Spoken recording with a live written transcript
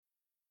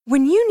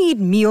When you need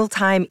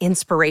mealtime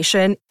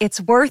inspiration,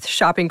 it's worth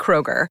shopping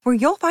Kroger, where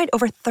you'll find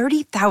over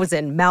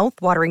 30,000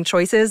 mouth-watering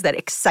choices that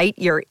excite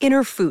your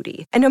inner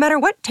foodie. And no matter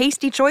what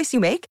tasty choice you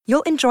make,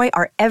 you'll enjoy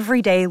our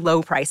everyday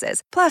low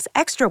prices, plus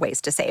extra ways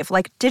to save,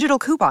 like digital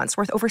coupons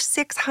worth over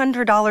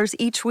 $600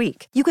 each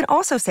week. You can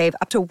also save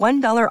up to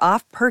 $1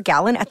 off per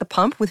gallon at the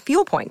pump with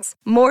fuel points.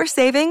 More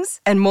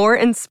savings and more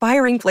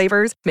inspiring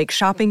flavors make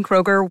shopping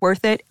Kroger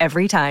worth it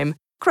every time.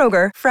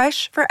 Kroger,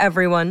 fresh for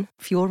everyone.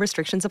 Fuel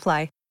restrictions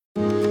apply.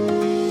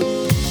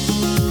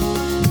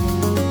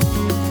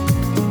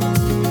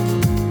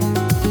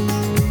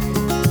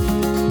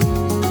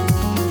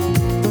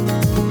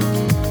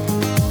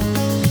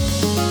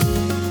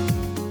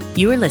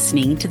 You are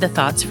listening to the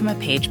Thoughts from a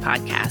Page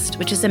podcast,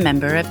 which is a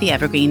member of the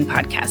Evergreen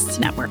Podcasts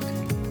Network.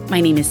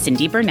 My name is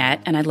Cindy Burnett,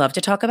 and I love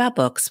to talk about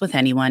books with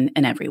anyone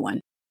and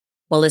everyone.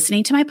 While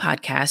listening to my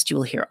podcast, you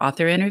will hear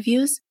author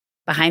interviews,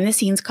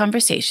 behind-the-scenes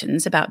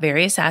conversations about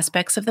various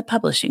aspects of the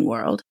publishing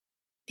world,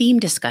 theme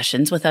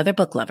discussions with other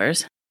book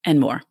lovers, and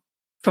more.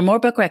 For more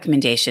book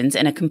recommendations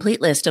and a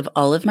complete list of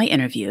all of my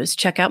interviews,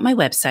 check out my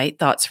website,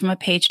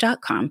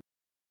 thoughtsfromapage.com,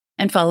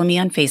 and follow me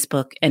on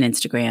Facebook and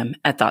Instagram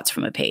at Thoughts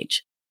From A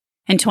Page.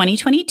 In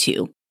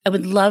 2022, I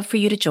would love for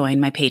you to join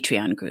my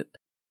Patreon group.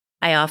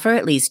 I offer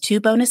at least 2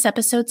 bonus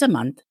episodes a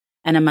month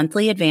and a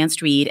monthly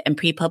advanced read and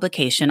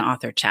pre-publication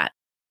author chat.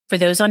 For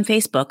those on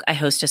Facebook, I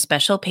host a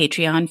special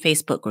Patreon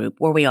Facebook group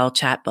where we all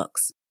chat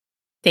books.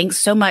 Thanks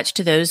so much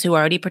to those who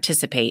already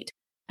participate,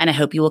 and I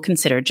hope you will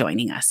consider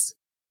joining us.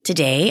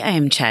 Today, I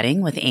am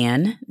chatting with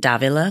Anne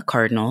Davila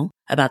Cardinal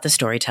about The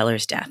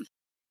Storyteller's Death.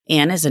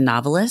 Anne is a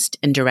novelist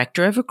and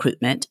director of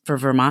recruitment for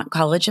Vermont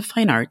College of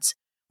Fine Arts,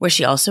 where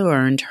she also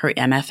earned her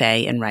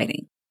MFA in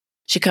writing.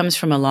 She comes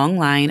from a long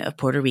line of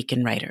Puerto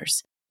Rican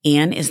writers.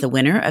 Anne is the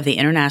winner of the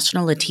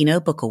International Latino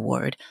Book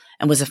Award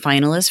and was a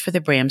finalist for the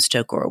Bram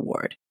Stoker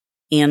Award.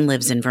 Anne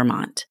lives in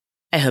Vermont.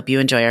 I hope you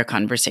enjoy our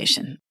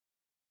conversation.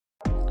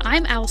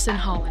 I'm Allison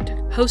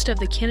Holland, host of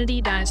the Kennedy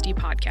Dynasty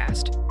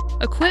podcast.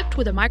 Equipped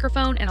with a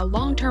microphone and a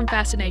long-term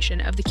fascination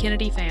of the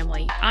Kennedy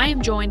family, I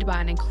am joined by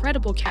an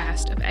incredible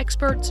cast of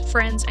experts,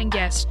 friends, and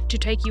guests to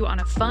take you on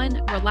a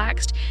fun,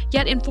 relaxed,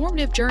 yet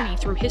informative journey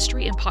through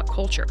history and pop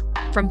culture.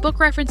 From book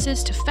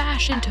references to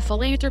fashion to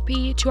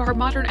philanthropy to our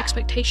modern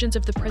expectations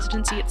of the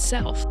presidency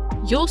itself,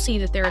 you'll see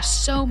that there is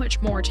so much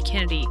more to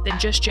Kennedy than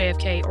just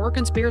JFK or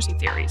conspiracy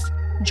theories.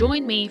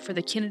 Join me for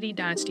the Kennedy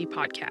Dynasty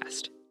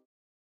podcast.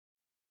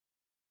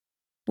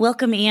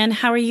 Welcome, Anne.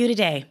 How are you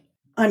today?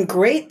 I'm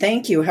great,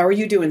 thank you. How are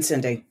you doing,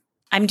 Cindy?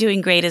 I'm doing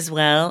great as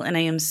well, and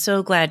I am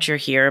so glad you're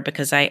here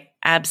because I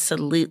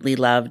absolutely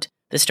loved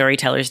The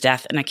Storyteller's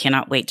Death, and I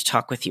cannot wait to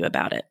talk with you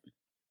about it.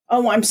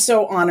 Oh, I'm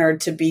so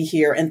honored to be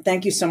here, and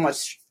thank you so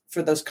much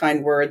for those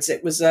kind words.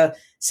 It was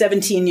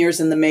 17 years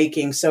in the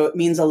making, so it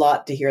means a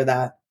lot to hear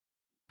that.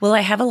 Well,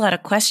 I have a lot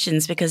of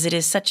questions because it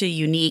is such a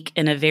unique,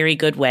 in a very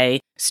good way,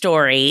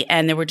 story,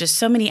 and there were just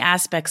so many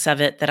aspects of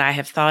it that I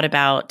have thought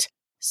about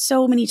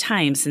so many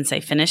times since I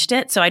finished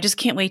it. So I just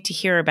can't wait to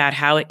hear about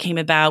how it came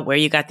about, where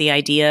you got the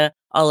idea,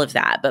 all of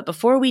that. But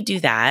before we do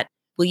that,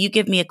 will you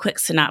give me a quick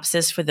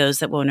synopsis for those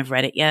that won't have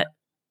read it yet?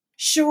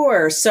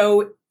 Sure.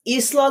 So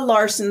Isla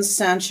Larson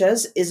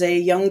Sanchez is a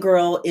young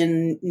girl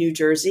in New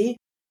Jersey.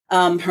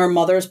 Her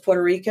mother is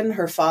Puerto Rican.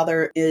 Her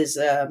father is,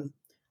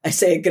 I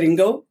say a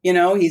gringo,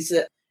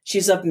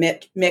 she's of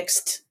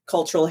mixed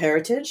cultural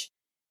heritage.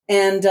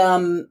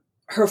 And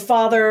her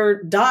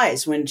father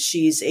dies when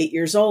she's 8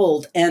 years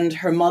old, and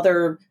her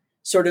mother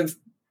sort of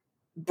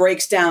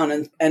breaks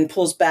down and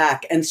pulls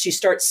back, and she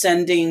starts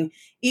sending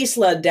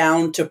Isla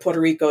down to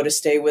Puerto Rico to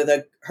stay with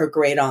her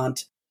great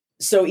aunt.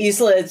 So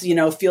Isla,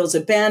 feels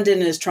abandoned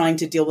and is trying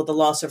to deal with the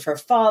loss of her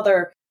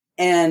father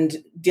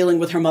and dealing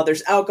with her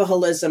mother's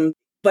alcoholism.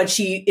 But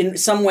she, in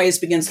some ways,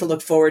 begins to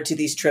look forward to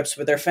these trips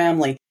with her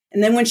family.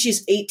 And then when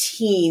she's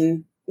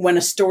 18, when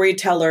a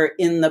storyteller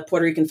in the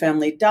Puerto Rican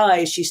family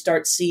dies, she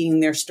starts seeing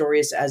their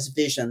stories as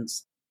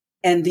visions.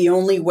 And the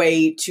only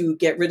way to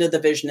get rid of the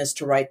vision is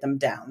to write them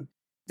down.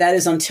 That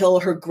is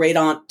until her great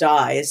aunt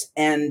dies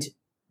and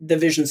the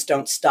visions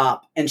don't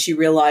stop. And she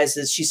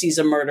sees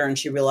a murder and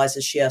she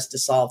realizes she has to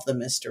solve the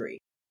mystery.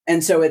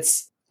 And so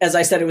it's, as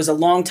I said, it was a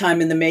long time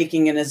in the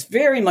making and is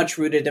very much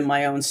rooted in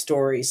my own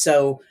story.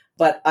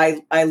 But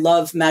I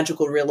love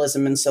magical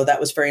realism. And so that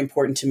was very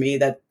important to me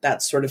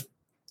that sort of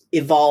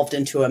evolved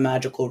into a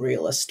magical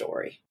realist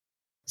story.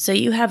 So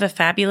you have a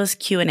fabulous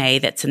Q&A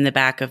that's in the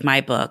back of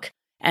my book.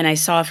 And I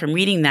saw from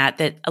reading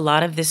that a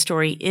lot of this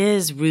story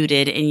is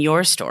rooted in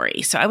your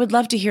story. So I would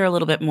love to hear a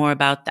little bit more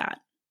about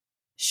that.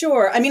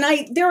 Sure. I mean,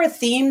 there are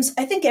themes.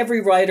 I think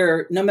every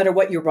writer, no matter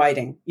what you're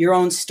writing, your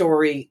own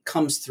story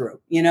comes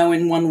through,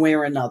 in one way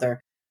or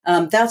another.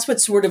 That's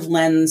what sort of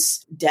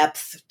lends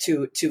depth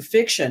to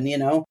fiction,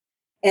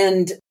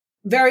 And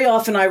very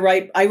often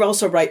I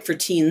also write for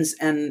teens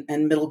and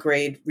middle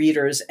grade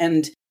readers.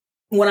 And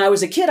when I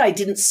was a kid, I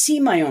didn't see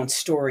my own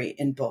story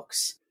in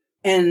books.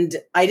 And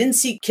I didn't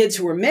see kids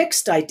who were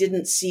mixed. I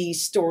didn't see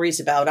stories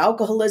about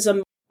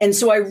alcoholism. And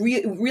so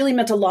really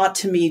meant a lot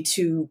to me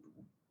to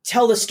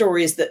tell the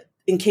stories that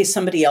in case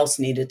somebody else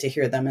needed to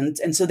hear them.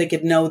 And so they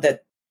could know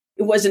that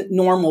it wasn't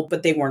normal,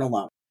 but they weren't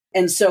alone.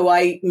 And so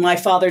my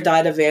father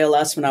died of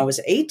ALS when I was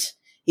 8.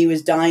 He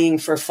was dying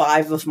for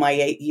 5 of my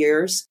 8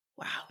 years.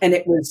 Wow. And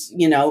it was,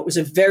 it was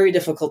a very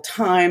difficult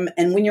time.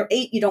 And when you're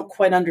 8, you don't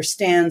quite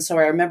understand. So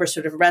I remember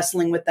sort of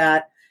wrestling with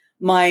that.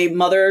 My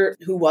mother,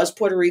 who was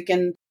Puerto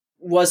Rican,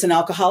 was an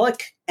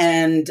alcoholic,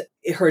 and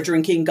her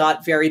drinking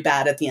got very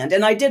bad at the end.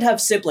 And I did have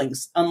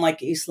siblings,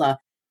 unlike Isla.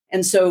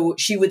 And so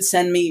she would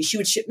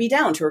ship me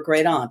down to her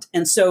great aunt.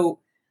 And so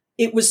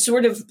it was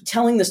sort of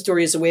telling the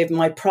story as a way of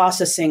my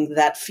processing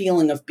that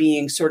feeling of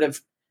being sort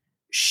of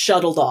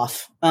shuttled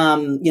off,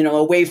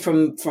 away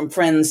from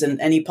friends and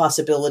any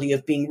possibility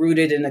of being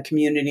rooted in a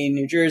community in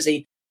New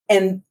Jersey.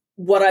 And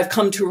what I've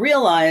come to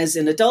realize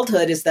in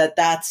adulthood is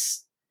that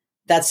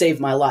saved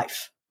my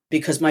life,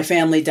 because my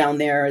family down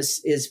there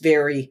is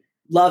very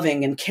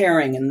loving and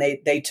caring, and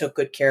they took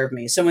good care of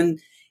me. So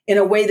in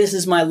a way, this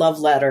is my love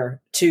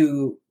letter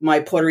to my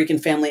Puerto Rican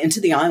family and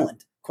to the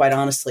island, quite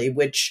honestly,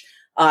 which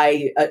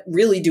I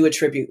really do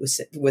attribute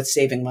with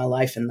saving my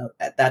life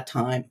at that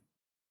time.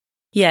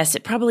 Yes,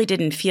 it probably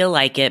didn't feel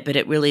like it, but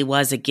it really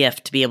was a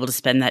gift to be able to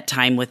spend that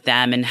time with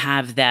them and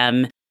have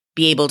them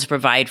be able to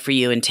provide for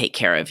you and take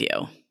care of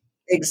you.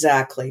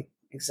 Exactly.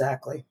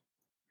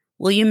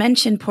 Well, you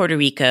mentioned Puerto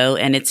Rico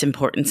and its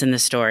importance in the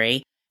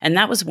story. And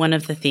that was one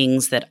of the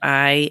things that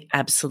I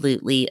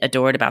absolutely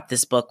adored about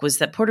this book, was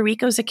that Puerto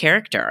Rico is a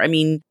character. I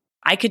mean,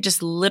 I could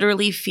just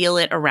literally feel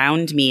it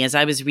around me as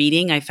I was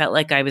reading. I felt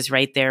like I was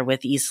right there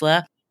with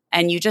Isla,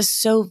 and you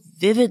just so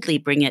vividly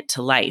bring it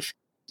to life.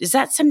 Is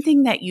that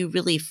something that you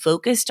really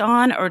focused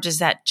on, or does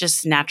that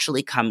just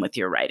naturally come with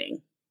your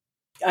writing?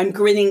 I'm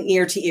grinning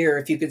ear to ear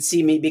if you could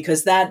see me,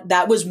 because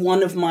that was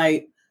one of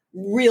my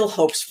real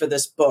hopes for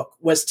this book,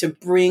 was to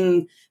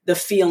bring the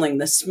feeling,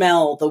 the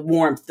smell, the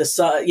warmth,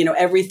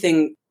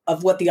 everything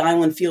of what the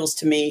island feels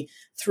to me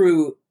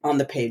through on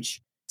the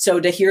page. So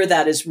to hear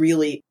that is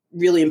really,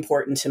 really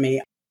important to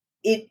me.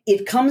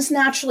 It comes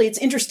naturally. It's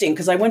interesting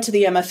because I went to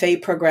the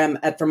MFA program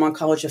at Vermont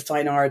College of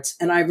Fine Arts,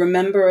 and I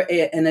remember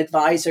an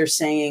advisor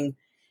saying,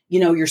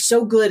 you're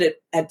so good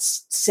at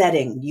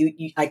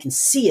setting. I can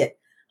see it,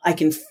 I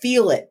can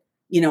feel it,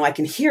 I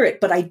can hear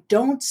it, but I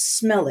don't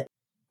smell it.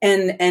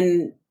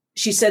 And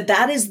she said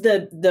that is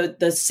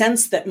the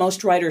sense that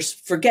most writers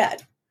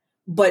forget,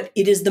 but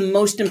it is the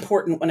most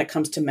important when it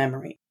comes to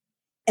memory.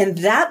 And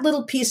that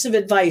little piece of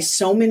advice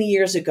so many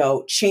years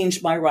ago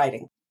changed my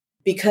writing.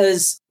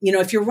 Because,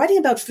 if you're writing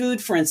about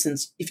food, for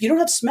instance, if you don't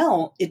have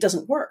smell, it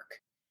doesn't work.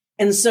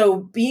 And so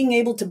being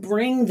able to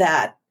bring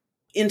that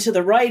into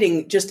the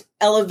writing just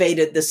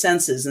elevated the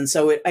senses. And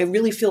so I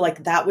really feel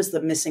like that was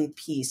the missing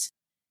piece.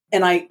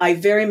 And I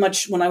very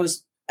much, when I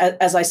was,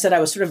 as I said, I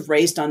was sort of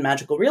raised on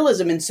magical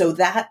realism. And so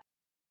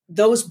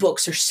those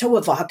books are so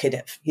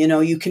evocative,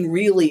 you can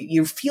really,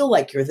 you feel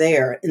like you're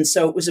there. And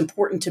so it was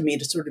important to me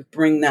to sort of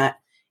bring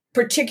that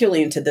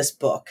particularly into this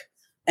book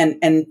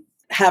and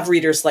have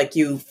readers like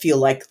you feel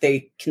like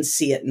they can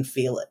see it and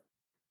feel it.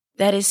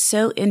 That is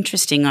so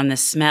interesting on the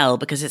smell,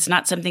 because it's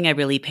not something I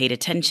really paid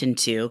attention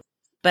to.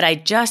 But I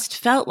just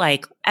felt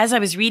like, as I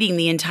was reading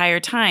the entire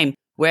time,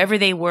 wherever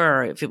they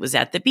were, if it was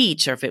at the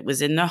beach or if it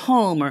was in the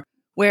home or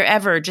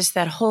wherever, just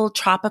that whole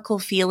tropical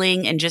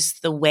feeling and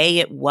just the way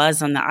it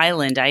was on the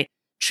island, I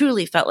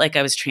truly felt like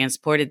I was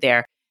transported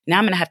there. Now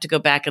I'm going to have to go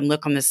back and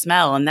look on the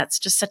smell. And that's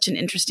just such an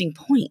interesting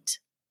point.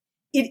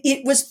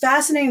 It was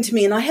fascinating to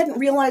me, and I hadn't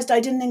realized I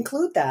didn't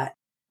include that.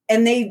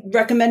 And they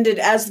recommended,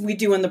 as we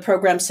do in the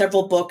program,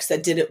 several books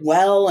that did it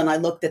well. And I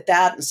looked at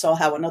that and saw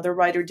how another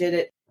writer did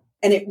it.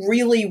 And it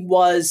really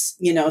was,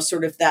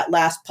 sort of that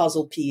last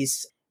puzzle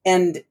piece.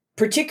 And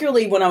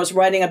particularly when I was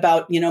writing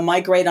about, my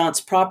great aunt's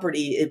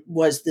property, it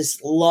was this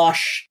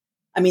lush.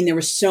 I mean, there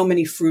were so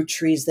many fruit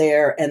trees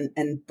there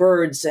and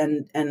birds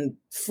and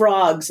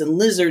frogs and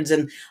lizards.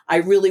 And I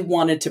really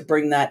wanted to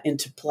bring that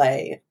into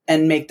play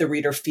and make the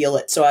reader feel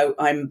it. So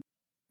I'm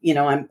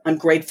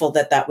grateful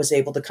that was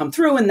able to come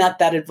through, and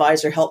that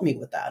advisor helped me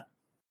with that.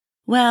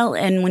 Well,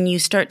 and when you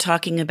start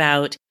talking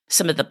about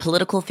some of the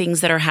political things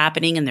that are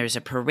happening, and there's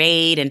a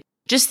parade, and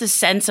just the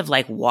sense of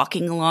like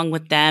walking along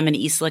with them, and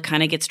Isla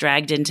kind of gets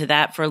dragged into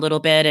that for a little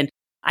bit. And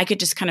I could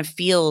just kind of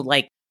feel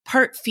like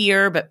part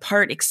fear, but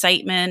part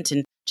excitement,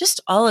 and just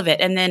all of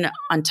it. And then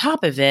on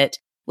top of it,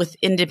 with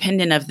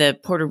independent of the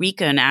Puerto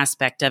Rican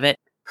aspect of it,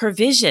 her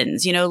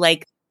visions,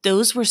 like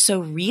those were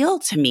so real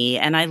to me.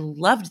 And I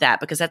loved that,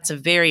 because that's a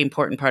very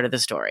important part of the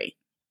story.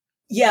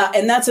 Yeah.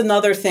 And that's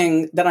another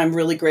thing that I'm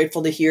really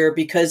grateful to hear,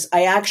 because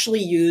I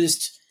actually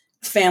used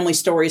family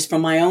stories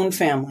from my own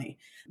family,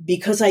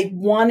 because I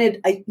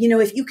wanted,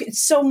 if you could,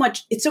 it's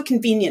so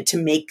convenient to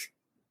make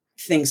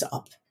things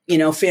up,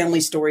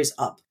 family stories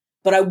up.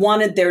 But I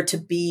wanted there to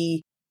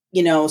be,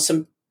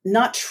 some,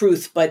 not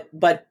truth,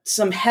 but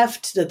some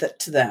heft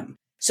to them.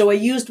 So I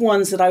used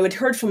ones that I had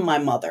heard from my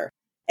mother.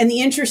 And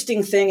the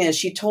interesting thing is,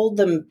 she told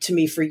them to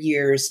me for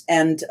years.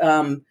 And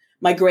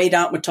my great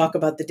aunt would talk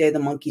about the day the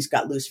monkeys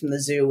got loose from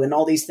the zoo and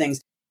all these things.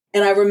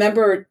 And I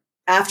remember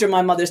after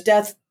my mother's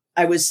death,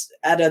 I was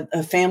at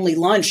a family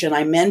lunch and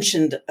I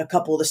mentioned a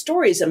couple of the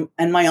stories,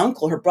 and my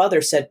uncle, her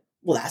brother, said,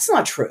 well, that's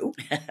not true.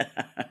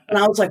 And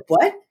I was like,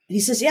 what? And he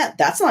says, yeah,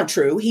 that's not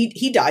true.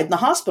 He died in the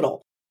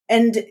hospital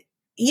and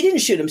he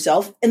didn't shoot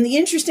himself. And the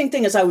interesting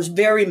thing is I was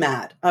very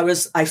mad.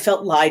 I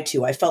felt lied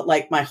to. I felt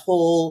like my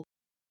whole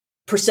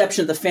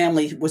perception of the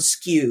family was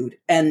skewed.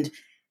 And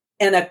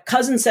a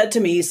cousin said to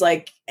me, he's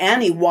like,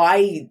 Annie,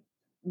 why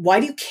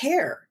do you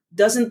care?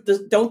 Don't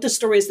the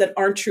stories that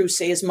aren't true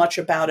say as much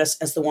about us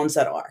as the ones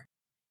that are?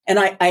 And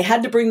I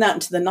had to bring that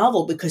into the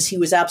novel because he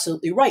was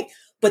absolutely right.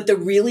 But the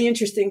really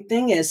interesting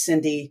thing is,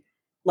 Cindy,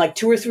 like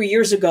 2 or 3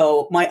 years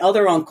ago, my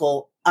other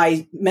uncle,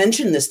 I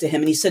mentioned this to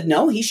him and he said,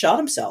 no, he shot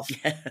himself.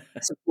 I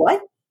said,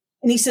 what?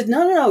 And he said,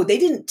 no, they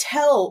didn't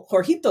tell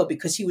Jorgito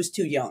because he was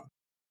too young.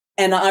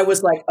 And I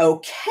was like,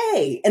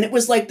 okay. And it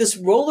was like this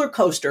roller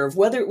coaster of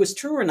whether it was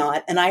true or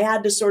not. And I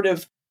had to sort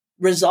of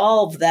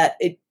resolve that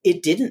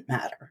it didn't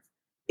matter.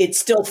 It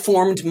still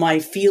formed my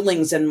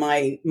feelings and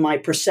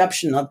my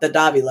perception of the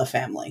Davila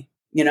family,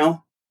 you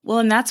know? Well,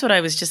 and that's what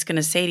I was just going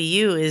to say to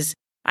you is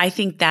I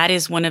think that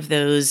is one of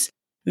those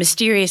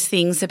mysterious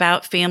things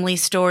about family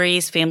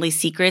stories, family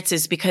secrets,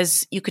 is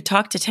because you could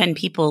talk to 10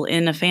 people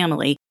in a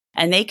family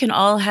and they can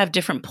all have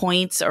different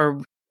points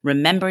or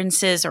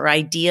remembrances or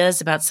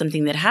ideas about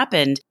something that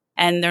happened,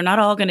 and they're not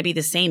all going to be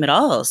the same at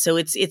all. So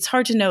it's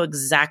hard to know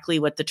exactly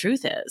what the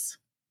truth is.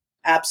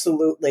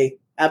 Absolutely.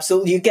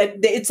 Absolutely.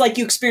 It's like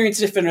you experience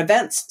different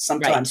events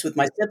sometimes with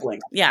my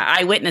siblings. Yeah.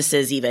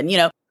 Eyewitnesses even,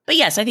 but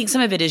yes, I think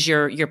some of it is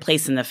your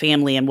place in the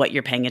family and what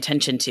you're paying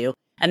attention to.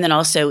 And then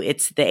also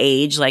it's the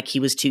age, like he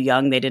was too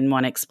young. They didn't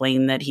want to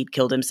explain that he'd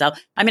killed himself.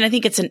 I mean, I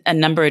think it's a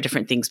number of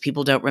different things.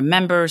 People don't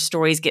remember,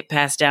 stories get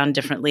passed down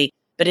differently,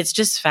 but it's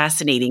just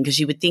fascinating because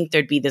you would think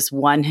there'd be this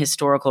one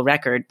historical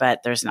record,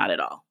 but there's not at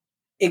all.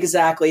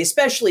 Exactly.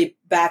 Especially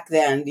back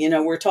then,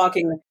 we're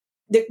talking,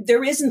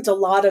 there isn't a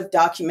lot of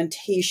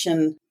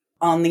documentation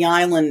on the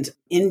island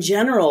in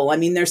general. I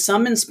mean, there's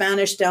some in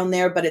Spanish down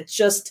there, but it's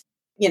just,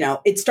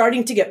 it's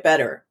starting to get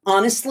better.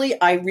 Honestly,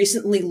 I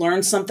recently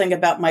learned something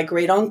about my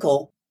great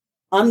uncle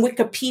on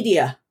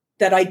Wikipedia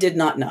that I did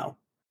not know.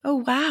 Oh,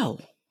 wow.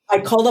 I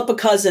called up a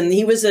cousin.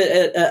 He was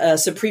a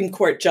Supreme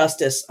Court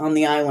justice on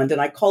the island.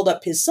 And I called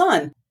up his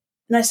son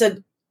and I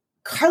said,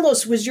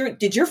 Carlos,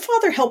 did your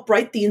father help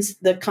write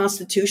the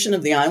Constitution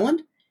of the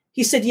island?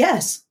 He said,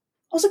 yes.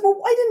 I was like, well,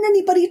 why didn't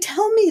anybody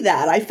tell me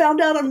that? I found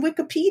out on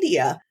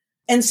Wikipedia.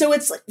 And so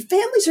it's like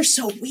families are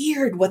so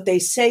weird, what they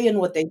say and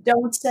what they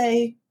don't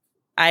say.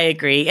 I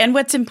agree. And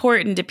what's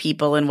important to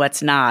people and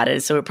what's not.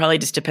 And so it probably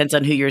just depends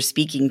on who you're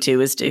speaking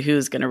to as to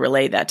who's going to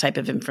relay that type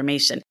of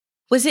information.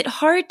 Was it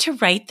hard to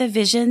write the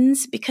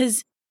visions?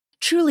 Because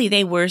truly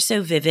they were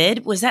so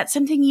vivid. Was that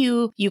something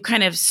you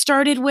kind of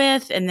started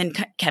with and then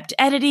kept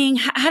editing?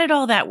 How did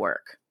all that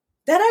work?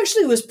 That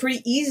actually was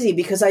pretty easy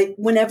because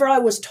whenever I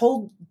was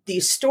told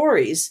these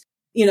stories,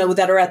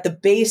 that are at the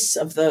base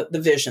of the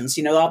visions,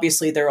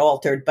 obviously they're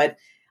altered, but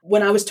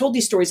when I was told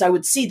these stories, I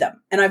would see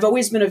them. And I've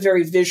always been a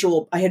very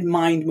visual, I had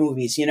mind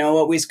movies,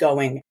 always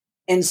going.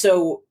 And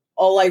so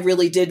all I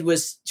really did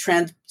was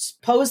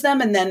transpose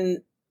them and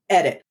then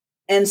edit.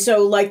 And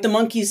so like the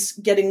monkeys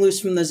getting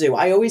loose from the zoo,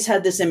 I always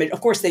had this image.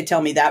 Of course, they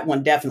tell me that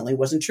one definitely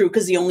wasn't true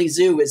because the only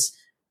zoo is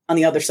on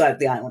the other side of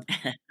the island.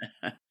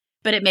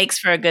 But it makes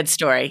for a good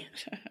story.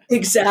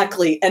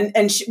 Exactly.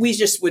 And we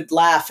just would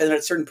laugh. And at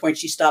a certain point,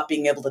 she stopped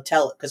being able to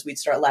tell it because we'd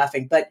start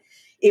laughing. But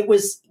it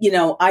was,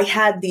 I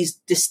had these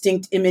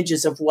distinct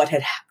images of what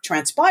had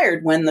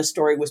transpired when the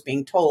story was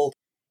being told.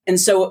 And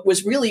so it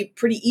was really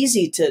pretty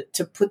easy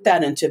to put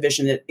that into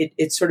vision.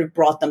 It sort of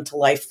brought them to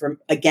life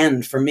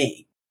for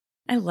me.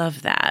 I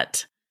love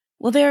that.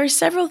 Well, there are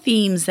several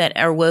themes that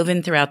are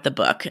woven throughout the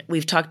book.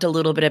 We've talked a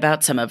little bit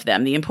about some of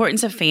them. The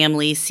importance of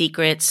family,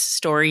 secrets,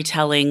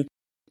 storytelling.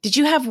 Did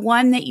you have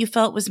one that you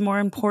felt was more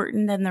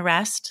important than the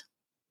rest?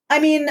 I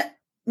mean,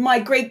 my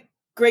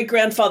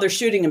great-great-grandfather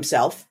shooting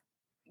himself.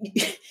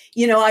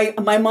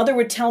 My mother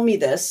would tell me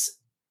this,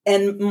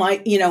 and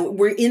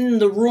we're in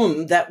the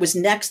room that was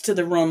next to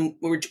the room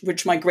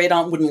which my great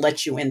aunt wouldn't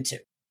let you into.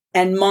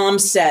 And Mom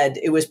said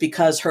it was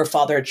because her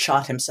father had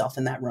shot himself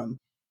in that room.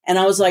 And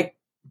I was like,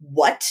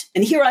 what?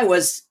 And here I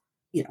was,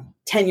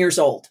 10 years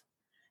old.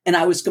 And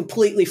I was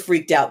completely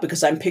freaked out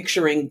because I'm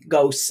picturing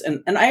ghosts.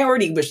 And I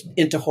already was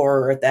into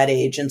horror at that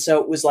age. And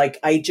so it was like,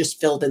 I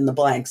just filled in the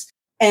blanks.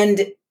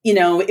 And,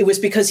 it was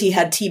because he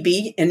had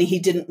TB and he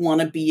didn't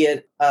want to be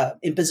an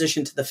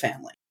imposition to the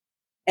family.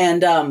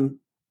 And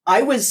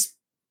I was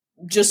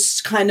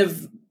just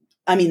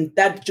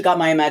that got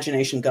my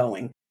imagination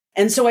going.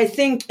 And so I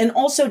think, and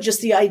also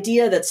just the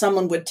idea that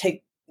someone would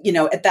take,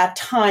 at that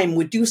time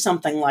would do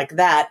something like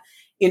that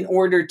in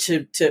order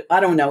to I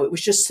don't know, it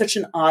was just such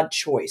an odd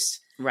choice.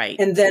 Right.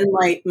 And then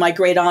my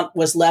great aunt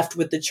was left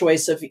with the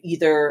choice of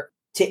either,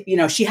 she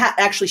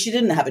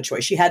didn't have a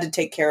choice. She had to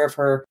take care of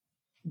her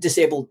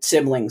disabled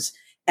siblings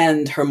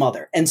and her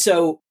mother. And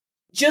so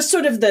just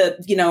sort of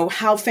the,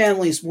 how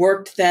families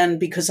worked then,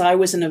 because I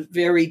was in a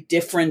very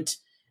different,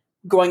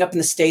 growing up in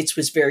the States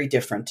was very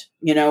different.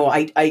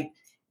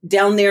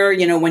 down there,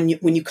 when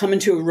you come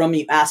into a room,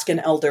 you ask an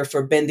elder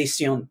for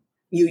bendición.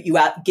 You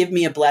give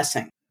me a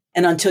blessing.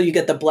 And until you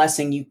get the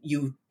blessing,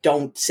 you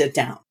don't sit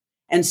down.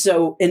 And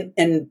so,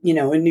 in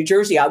New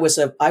Jersey, I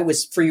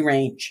was free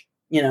range.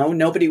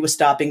 Nobody was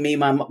stopping me.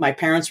 My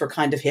parents were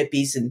kind of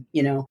hippies, and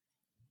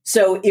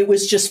so it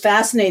was just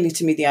fascinating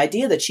to me, the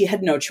idea that she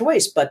had no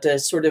choice but to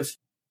sort of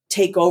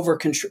take over,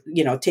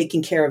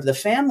 taking care of the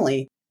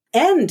family.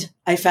 And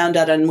I found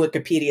out on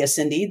Wikipedia,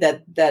 Cindy,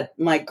 that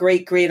my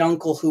great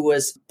uncle, who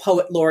was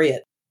poet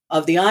laureate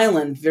of the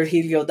island,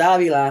 Virgilio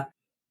Dávila,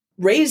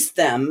 raised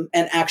them,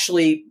 and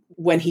actually,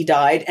 when he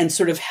died, and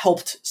sort of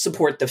helped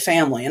support the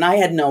family. And I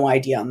had no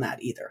idea on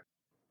that either.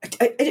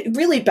 It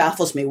really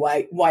baffles me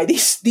why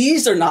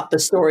these are not the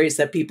stories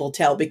that people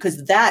tell,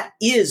 because that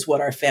is what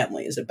our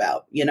family is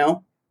about,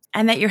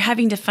 And that you're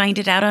having to find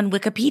it out on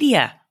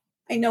Wikipedia.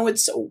 I know,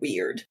 it's so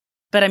weird.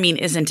 But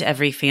isn't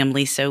every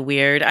family so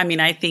weird?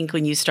 I think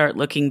when you start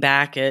looking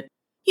back at,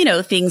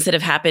 things that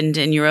have happened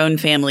in your own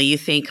family, you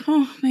think,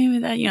 oh, maybe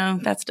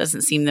that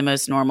doesn't seem the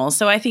most normal.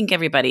 So I think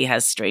everybody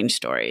has strange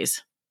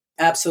stories.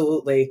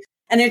 Absolutely.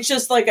 And it's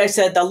just, like I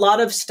said, a lot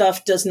of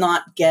stuff does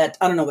not get,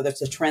 I don't know whether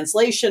it's a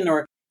translation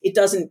or it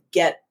doesn't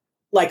get,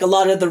 like a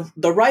lot of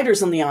the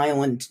writers on the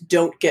island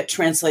don't get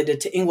translated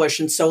to English.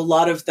 And so a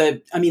lot of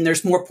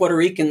there's more Puerto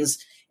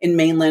Ricans in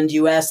mainland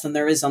US than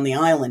there is on the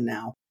island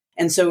now.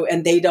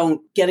 And they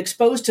don't get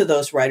exposed to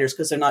those writers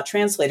because they're not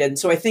translated. And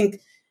so I think,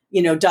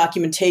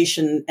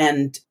 documentation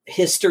and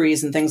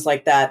histories and things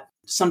like that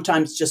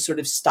sometimes just sort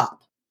of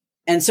stop.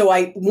 And so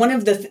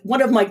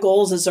one of my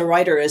goals as a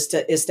writer is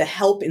to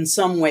help in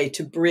some way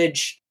to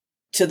bridge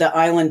to the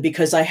island,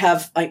 because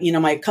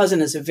my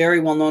cousin is a very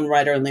well-known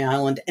writer on the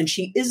island, and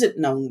she isn't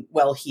known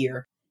well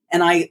here.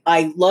 And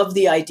I love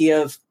the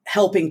idea of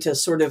helping to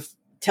sort of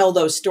tell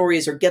those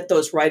stories, or get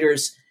those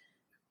writers,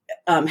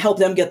 help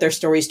them get their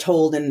stories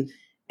told, and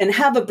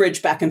have a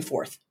bridge back and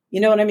forth.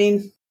 You know what I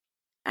mean?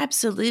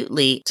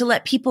 Absolutely. To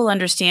let people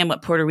understand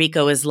what Puerto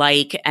Rico is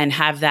like and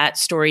have that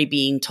story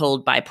being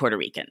told by Puerto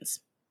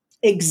Ricans.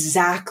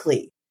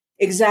 Exactly.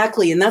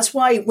 And that's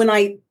why when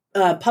I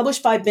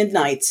published Five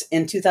Midnights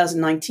in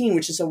 2019,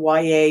 which is a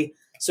YA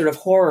sort of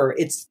horror,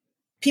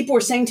 people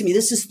were saying to me,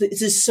 this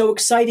is so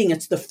exciting.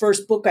 It's the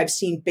first book I've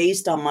seen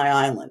based on my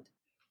island.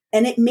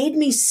 And it made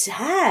me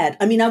sad.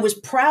 I was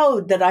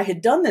proud that I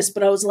had done this,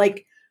 but I was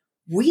like,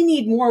 we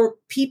need more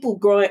people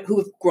who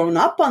have grown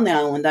up on the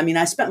island.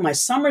 I spent my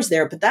summers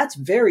there, but that's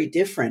very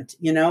different,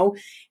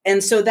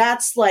 And so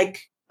that's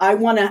like, I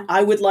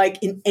would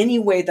like in any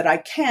way that I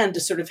can to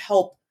sort of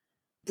help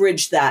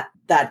bridge that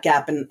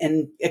gap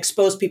and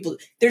expose people.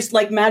 There's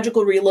like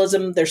magical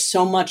realism. There's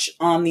so much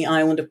on the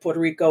island of Puerto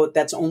Rico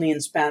that's only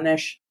in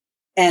Spanish.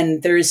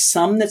 And there is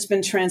some that's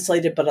been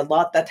translated, but a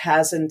lot that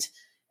hasn't.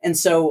 And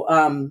so,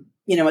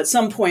 at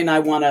some point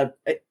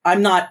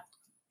I'm not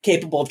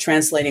capable of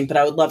translating, but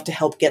I would love to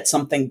help get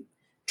something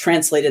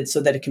translated so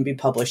that it can be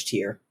published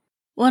here.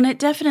 Well, and it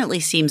definitely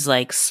seems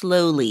like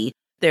slowly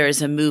there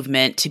is a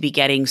movement to be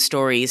getting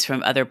stories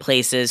from other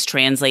places,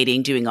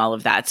 translating, doing all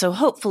of that. So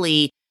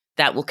hopefully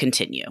that will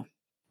continue.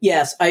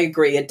 Yes, I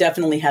agree. It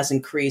definitely has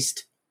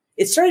increased.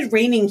 It started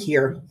raining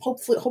here.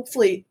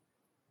 Hopefully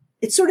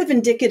it's sort of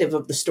indicative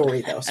of the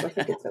story, though. So I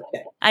think it's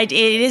okay.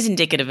 It is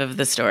indicative of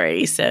the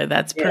story. So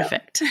that's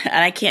perfect.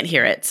 And I can't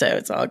hear it. So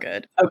it's all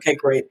good. Okay,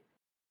 great.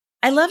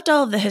 I loved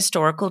all of the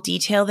historical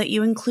detail that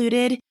you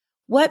included.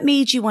 What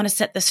made you want to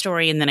set the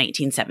story in the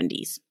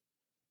 1970s?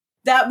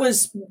 That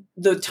was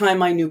the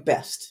time I knew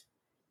best.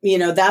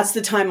 That's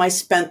the time I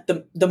spent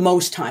the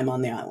most time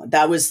on the island.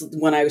 That was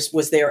when I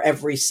was there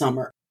every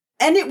summer.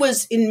 And it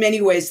was in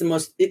many ways it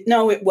was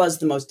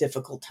the most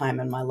difficult time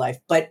in my life.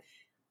 But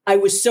I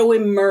was so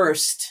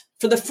immersed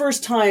for the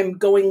first time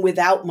going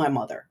without my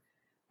mother.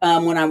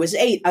 When I was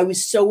 8, I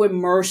was so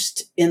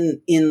immersed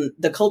in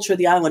the culture of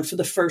the island for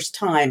the first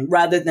time,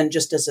 rather than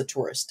just as a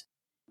tourist.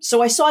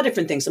 So I saw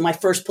different things. In my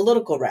first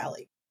political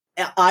rally,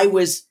 I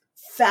was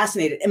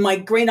fascinated, and my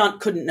great aunt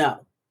couldn't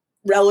know.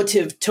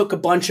 Relative took a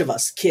bunch of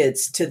us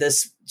kids to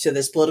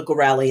this political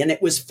rally, and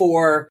it was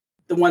for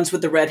the ones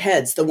with the red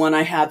heads, the one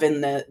I have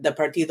in the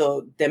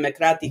Partido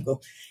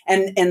Democrático,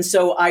 and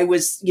so I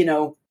was,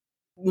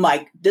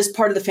 this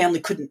part of the family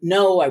couldn't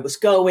know I was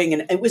going,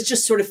 and it was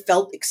just sort of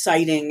felt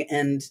exciting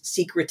and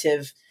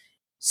secretive.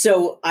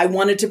 So I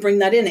wanted to bring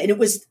that in. And it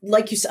was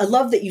like you said, I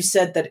love that you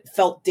said that it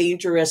felt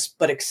dangerous,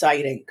 but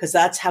exciting, because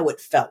that's how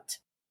it felt.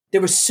 There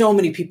were so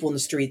many people in the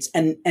streets,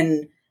 and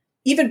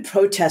even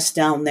protests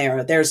down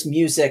there. There's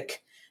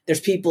music, there's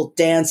people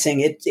dancing.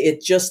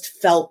 It just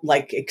felt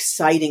like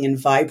exciting and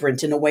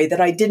vibrant in a way that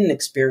I didn't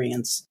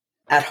experience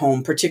at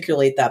home,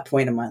 particularly at that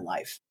point in my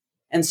life.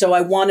 And so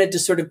I wanted to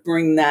sort of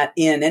bring that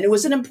in. And it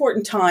was an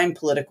important time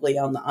politically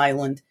on the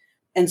island.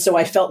 And so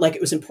I felt like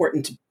it was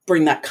important to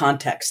bring that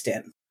context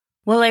in.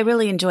 Well, I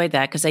really enjoyed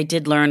that, because I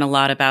did learn a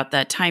lot about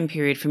that time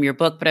period from your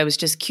book, but I was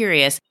just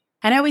curious.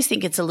 And I always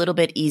think it's a little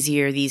bit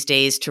easier these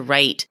days to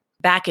write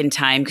back in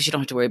time, because you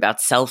don't have to worry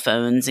about cell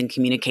phones and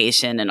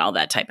communication and all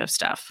that type of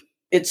stuff.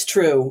 It's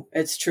true.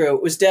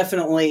 It was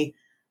definitely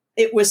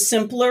It was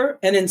simpler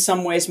and in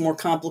some ways more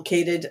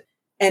complicated.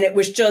 And it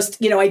was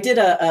just, I did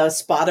a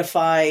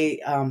Spotify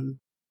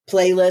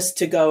playlist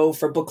to go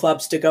for book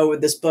clubs to go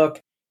with this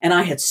book. And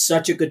I had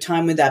such a good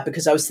time with that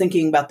because I was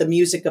thinking about the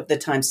music of the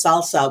time.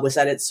 Salsa was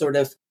at its sort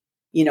of,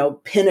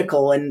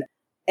 pinnacle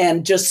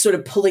and just sort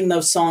of pulling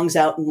those songs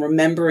out and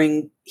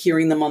remembering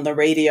hearing them on the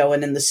radio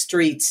and in the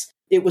streets.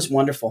 It was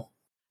wonderful.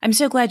 I'm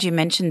so glad you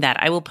mentioned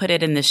that. I will put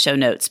it in the show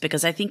notes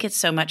because I think it's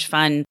so much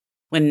fun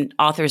when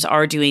authors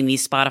are doing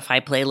these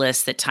Spotify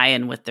playlists that tie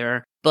in with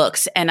their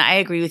books. And I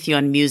agree with you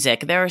on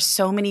music. There are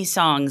so many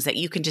songs that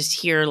you can just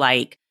hear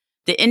like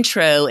the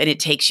intro and it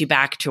takes you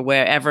back to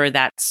wherever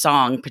that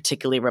song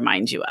particularly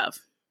reminds you of.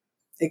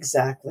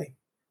 Exactly.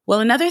 Well,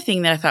 another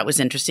thing that I thought was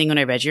interesting when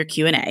I read your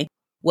Q&A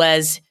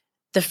was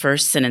the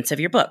first sentence of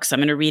your book. So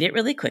I'm going to read it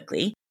really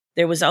quickly.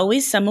 There was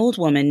always some old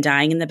woman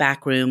dying in the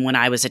back room when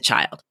I was a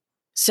child.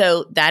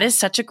 So that is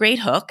such a great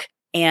hook.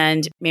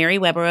 And Mary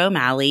Weber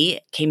O'Malley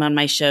came on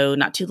my show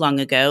not too long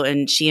ago,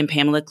 and she and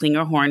Pamela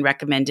Klinger-Horn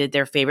recommended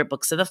their favorite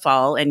books of the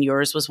fall, and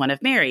yours was one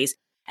of Mary's.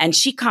 And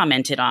she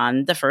commented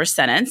on the first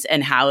sentence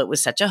and how it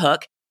was such a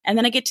hook. And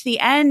then I get to the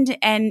end,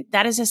 and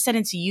that is a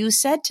sentence you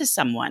said to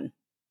someone.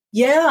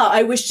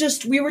 Yeah,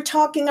 we were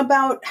talking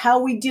about how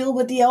we deal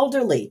with the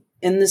elderly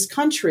in this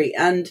country.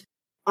 And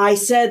I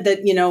said that,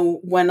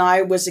 when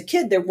I was a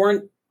kid, there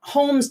weren't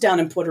homes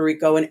down in Puerto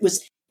Rico, and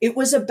it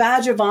was a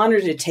badge of honor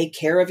to take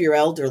care of your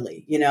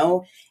elderly,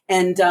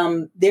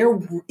 and there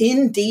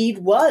indeed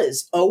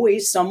was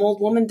always some old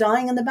woman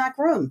dying in the back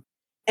room.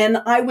 And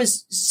I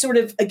was sort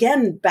of,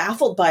 again,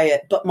 baffled by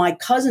it. But my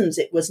cousins,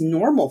 it was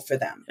normal for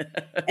them.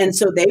 And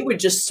so they would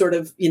just sort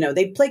of,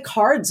 they'd play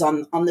cards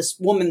on this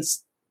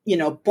woman's,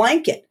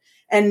 blanket.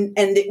 And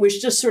it was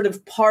just sort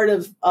of part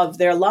of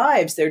their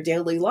lives, their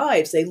daily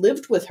lives. They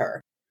lived with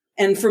her.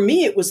 And for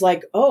me, it was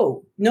like,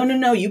 oh,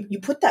 no, you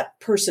put that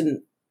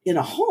person in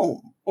a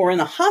home or in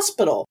a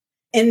hospital.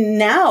 And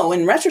now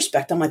in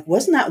retrospect, I'm like,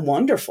 wasn't that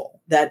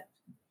wonderful that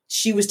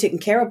she was taken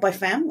care of by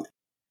family?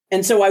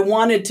 And so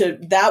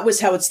that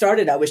was how it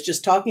started. I was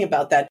just talking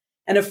about that.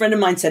 And a friend of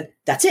mine said,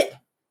 that's it.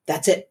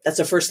 That's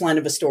the first line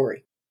of a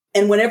story.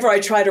 And whenever I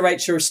try to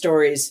write short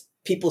stories,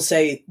 people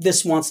say,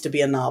 this wants to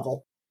be a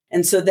novel.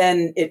 And so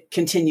then it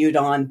continued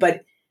on.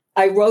 But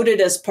I wrote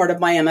it as part of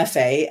my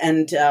MFA,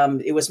 and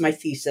it was my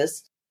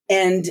thesis.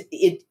 And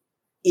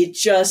it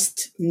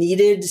just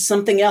needed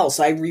something else.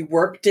 I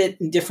reworked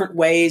it in different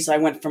ways. I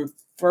went from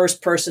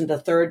first person to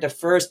third to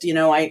first.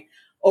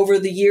 Over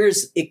the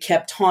years, it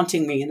kept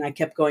haunting me, and I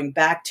kept going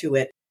back to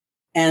it.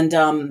 And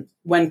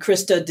when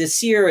Krista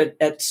Desir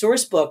at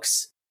Source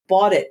Books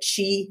bought it,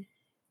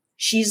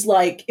 she's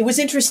like, it was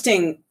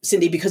interesting,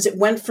 Cindy, because it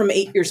went from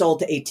 8 years old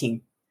to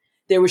 18.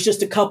 There was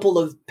just a couple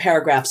of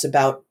paragraphs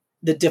about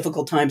the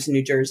difficult times in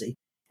New Jersey.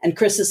 And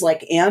Chris is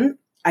like, Anne,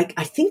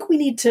 I think we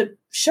need to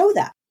show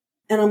that.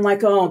 And I'm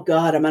like, oh,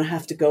 God, I'm going to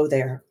have to go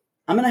there.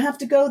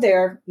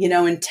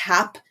 And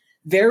tap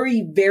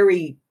very,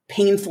 very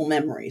painful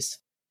memories.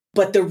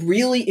 But the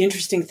really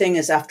interesting thing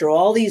is after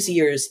all these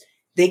years,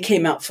 they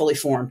came out fully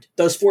formed.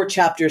 Those 4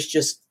 chapters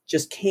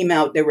just came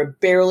out. They were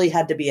barely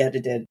had to be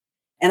edited.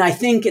 And I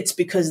think it's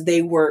because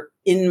they were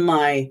in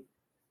my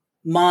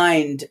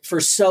mind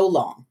for so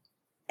long.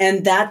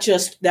 And that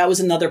was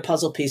another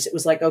puzzle piece. It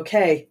was like,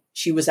 okay,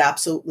 she was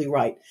absolutely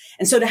right.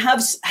 And so to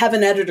have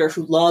an editor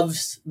who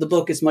loves the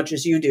book as much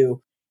as you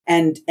do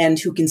and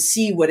who can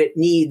see what it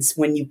needs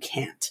when you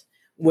can't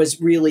was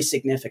really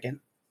significant.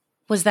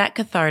 Was that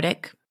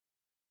cathartic?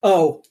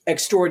 Oh,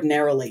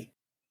 extraordinarily.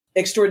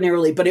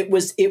 But it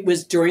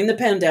was during the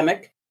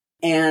pandemic,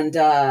 and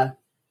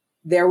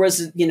there was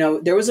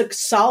a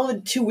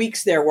solid 2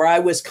 weeks there where I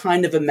was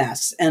kind of a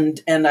mess,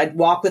 and I'd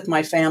walk with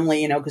my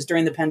family, because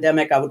during the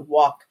pandemic I would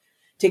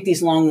take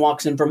these long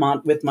walks in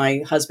Vermont with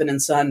my husband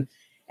and son,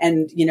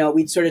 and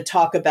we'd sort of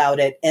talk about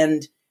it,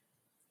 and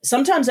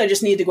sometimes I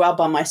just needed to go out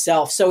by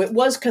myself. So it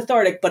was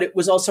cathartic, but it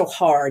was also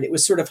hard. It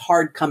was sort of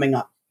hard coming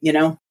up,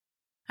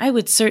 I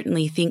would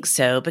certainly think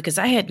so, because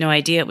I had no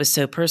idea it was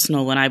so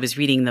personal when I was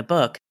reading the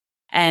book.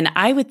 And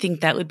I would think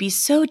that would be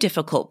so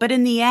difficult. But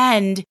in the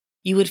end,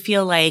 you would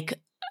feel like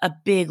a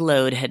big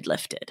load had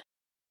lifted.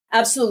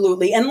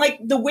 Absolutely. And like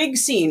the wig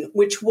scene,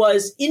 which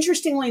was,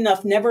 interestingly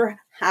enough, never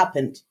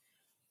happened.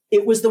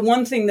 It was the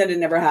one thing that had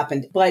never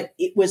happened. But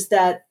it was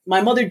that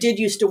my mother did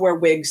used to wear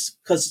wigs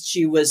because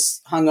she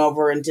was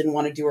hungover and didn't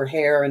want to do her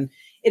hair. And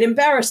it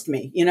embarrassed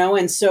me,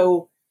 And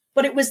so,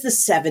 but it was the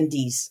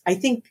 70s. I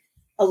think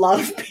a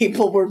lot of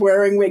people were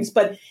wearing wigs,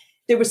 but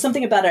there was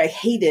something about it I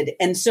hated.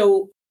 And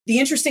so the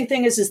interesting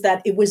thing is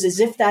that it was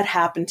as if that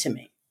happened to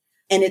me.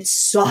 And it's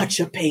such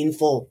a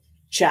painful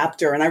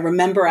chapter. And I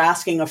remember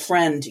asking a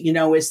friend,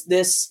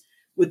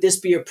 would this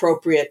be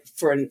appropriate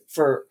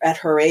for at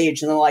her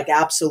age? And they're like,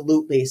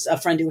 absolutely. A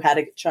friend who had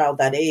a child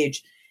that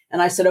age.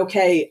 And I said,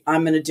 okay,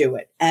 I'm going to do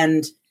it.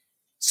 And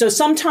so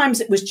sometimes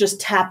it was just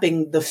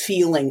tapping the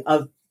feeling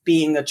of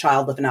being a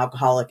child of an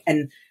alcoholic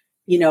and,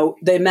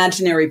 the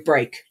imaginary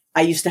break.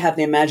 I used to have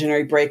the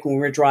imaginary break when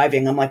we were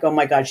driving. I'm like, oh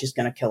my God, she's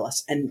going to kill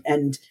us.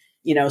 And,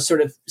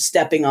 sort of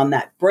stepping on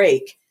that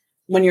brake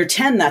when you're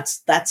 10,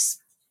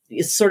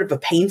 it's sort of a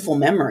painful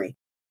memory.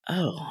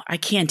 Oh, I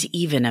can't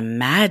even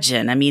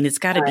imagine. I mean, it's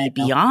got to be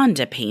beyond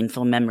a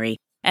painful memory.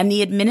 And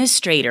the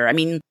administrator, I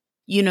mean,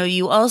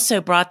 you also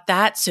brought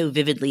that so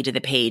vividly to the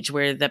page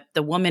where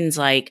the woman's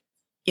like,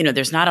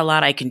 there's not a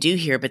lot I can do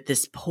here, but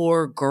this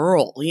poor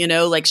girl,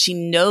 like she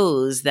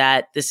knows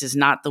that this is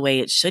not the way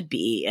it should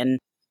be. And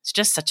it's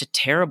just such a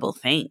terrible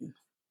thing.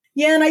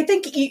 Yeah. And I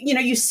think,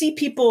 you see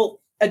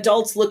people,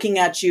 adults looking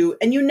at you,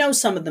 and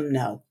some of them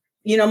know.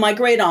 My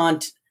great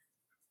aunt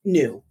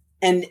knew.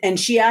 And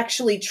she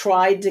actually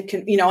tried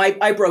to,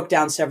 I broke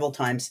down several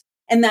times.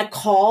 And that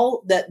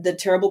call, the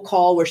terrible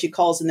call where she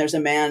calls and there's a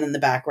man in the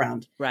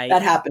background. Right.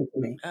 That happened to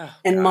me. Oh,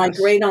 and gosh. My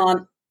great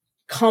aunt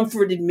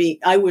comforted me.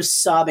 I was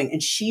sobbing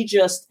and she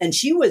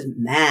was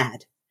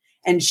mad.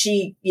 And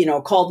she,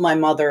 called my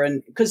mother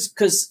and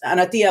because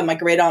Anatia, my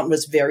great aunt,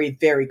 was very,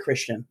 very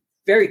Christian,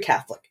 very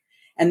Catholic.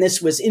 And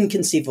this was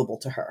inconceivable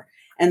to her.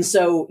 And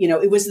so,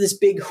 it was this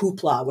big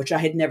hoopla, which I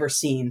had never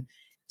seen.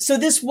 So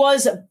this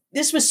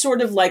was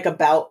sort of like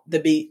about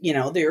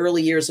the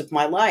early years of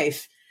my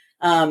life.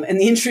 And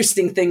the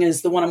interesting thing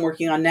is the one I'm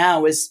working on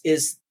now is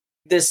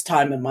this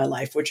time in my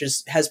life, which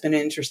has been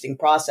an interesting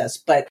process.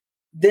 But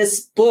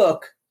this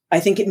book, I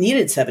think it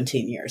needed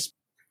 17 years.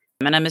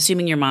 And I'm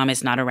assuming your mom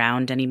is not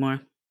around anymore.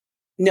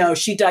 No,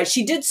 she died.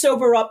 She did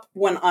sober up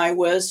when I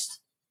was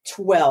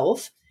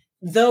 12,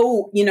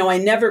 though, I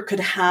never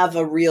could have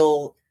a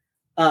real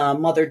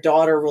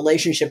mother-daughter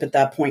relationship at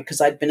that point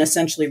because I'd been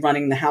essentially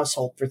running the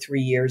household for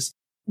 3 years.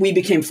 We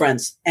became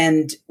friends.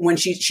 And when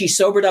she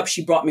sobered up,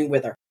 she brought me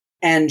with her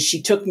and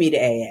she took me to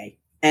AA.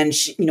 And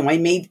she, I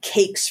made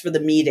cakes for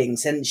the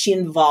meetings and she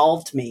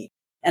involved me.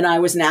 And I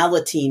was an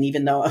Alateen,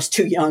 even though I was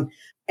too young.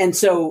 And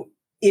so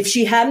if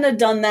she hadn't have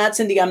done that,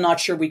 Cindy, I'm not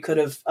sure we could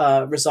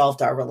have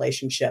resolved our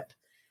relationship.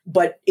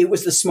 But it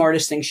was the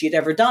smartest thing she'd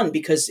ever done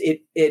because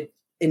it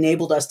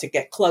enabled us to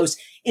get close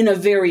in a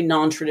very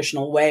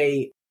non-traditional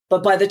way.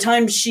 But by the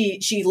time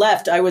she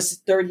left, I was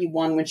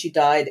 31 when she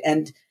died,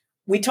 and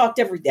we talked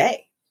every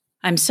day.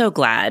 I'm so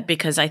glad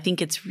because I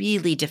think it's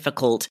really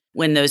difficult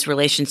when those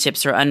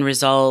relationships are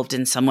unresolved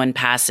and someone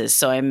passes.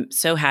 So I'm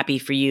so happy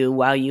for you.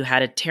 While you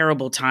had a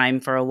terrible time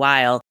for a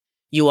while,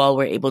 you all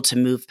were able to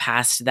move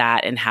past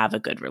that and have a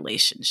good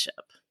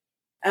relationship.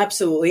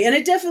 Absolutely. And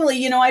it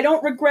definitely, I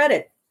don't regret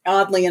it,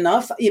 oddly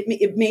enough.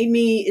 It made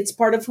me, it's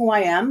part of who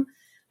I am.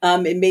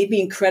 It made me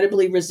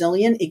incredibly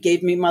resilient. It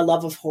gave me my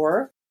love of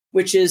horror,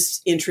 which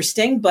is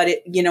interesting. But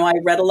I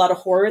read a lot of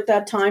horror at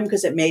that time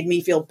because it made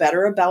me feel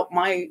better about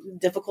my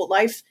difficult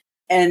life.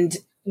 And,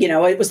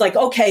 it was like,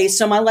 okay,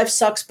 so my life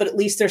sucks, but at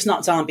least there's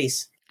not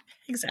zombies.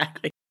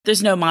 Exactly.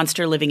 There's no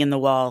monster living in the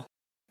wall.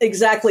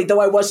 Exactly.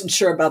 Though I wasn't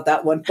sure about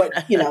that one, but,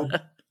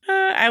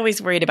 I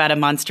always worried about a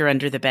monster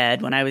under the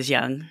bed when I was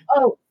young.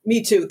 Oh,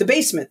 me too. The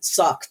basement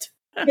sucked.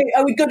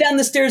 I would go down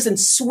the stairs and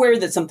swear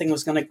that something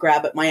was going to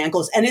grab at my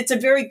ankles. And it's a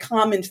very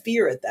common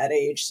fear at that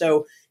age.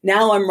 So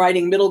now I'm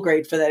writing middle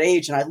grade for that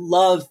age. And I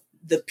love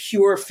the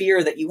pure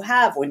fear that you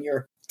have when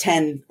you're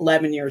 10,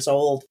 11 years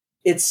old.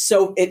 It's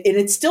so, and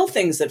it's still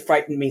things that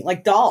frighten me,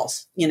 like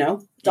dolls,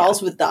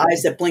 dolls with the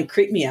eyes that blink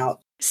creep me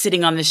out.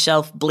 Sitting on the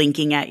shelf,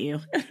 blinking at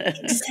you.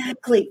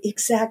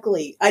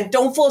 Exactly. I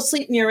don't fall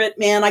asleep near it,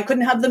 man. I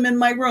couldn't have them in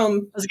my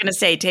room. I was going to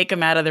say, take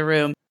them out of the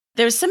room.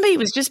 There's somebody who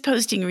was just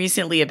posting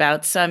recently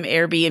about some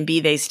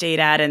Airbnb they stayed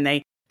at and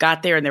they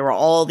got there and there were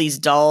all these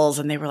dolls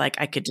and they were like,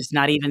 I could just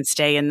not even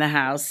stay in the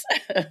house.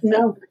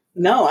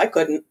 No, I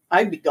couldn't.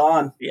 I'd be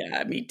gone.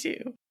 Yeah, me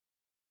too.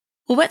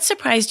 Well, what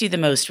surprised you the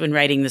most when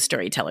writing The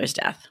Storyteller's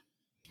Death?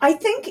 I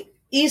think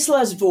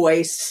Isla's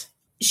voice,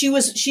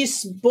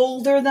 she's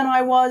bolder than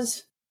I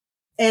was.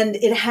 And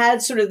it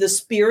had sort of the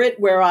spirit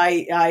where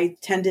I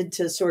tended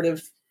to sort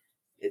of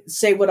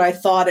say what I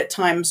thought at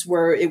times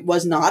where it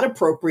was not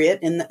appropriate,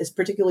 and it's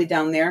particularly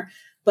down there.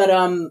 But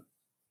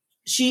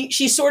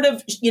she sort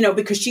of,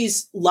 because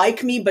she's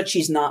like me, but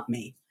she's not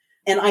me.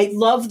 And I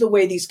love the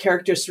way these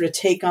characters sort of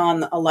take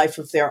on a life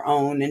of their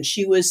own. And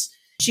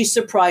she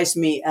surprised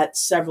me at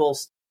several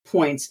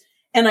points.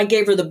 And I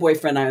gave her the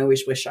boyfriend I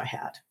always wish I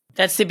had.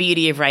 That's the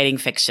beauty of writing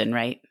fiction,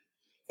 right?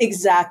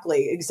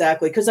 Exactly.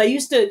 Because I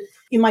used to,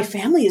 my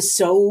family is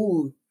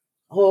so,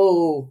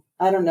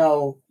 I don't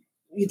know,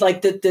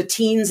 like the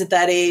teens at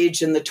that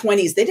age and the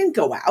 20s, they didn't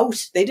go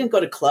out. They didn't go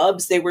to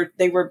clubs. They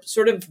were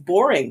sort of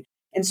boring.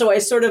 And so I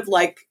sort of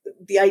like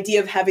the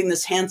idea of having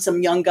this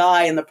handsome young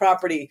guy in the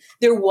property.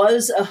 There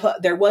was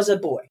a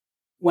boy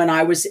when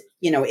I was,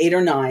 8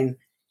 or 9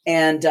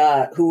 and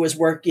who was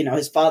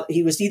his father,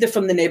 he was either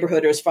from the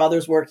neighborhood or his father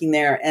was working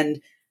there.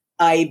 And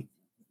I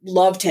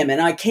loved him.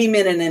 And I came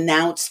in and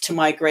announced to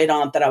my great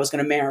aunt that I was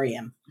going to marry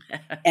him.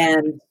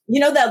 And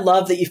that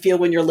love that you feel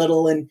when you're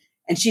little and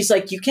she's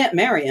like, you can't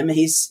marry him.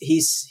 He's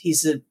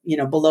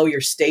below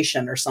your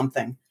station or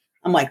something.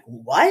 I'm like,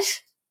 what?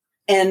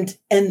 And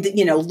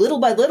little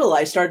by little,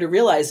 I started to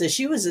realize that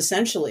she was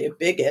essentially a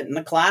bigot and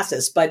a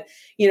classist. But,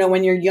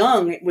 when you're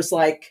young, it was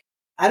like,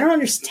 I don't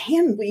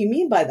understand what you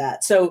mean by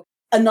that. So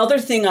another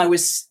thing I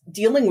was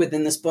dealing with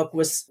in this book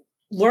was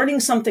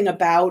learning something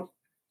about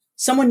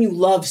someone you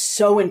love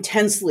so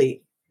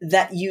intensely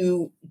that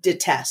you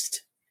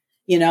detest.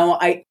 You know,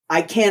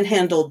 I can't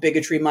handle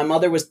bigotry. My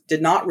mother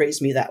did not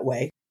raise me that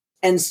way.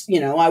 And,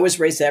 you know, I was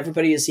raised that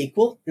everybody is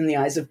equal in the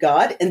eyes of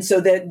God. And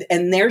so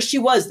and there she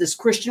was, this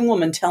Christian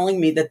woman telling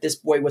me that this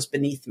boy was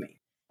beneath me.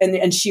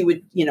 And she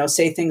would, you know,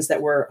 say things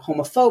that were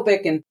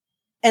homophobic.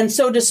 And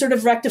so to sort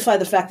of rectify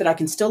the fact that I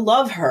can still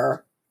love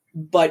her,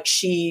 but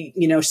she,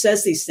 you know,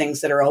 says these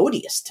things that are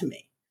odious to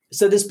me.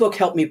 So this book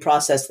helped me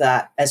process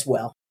that as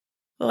well.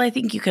 Well, I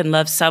think you can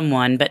love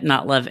someone, but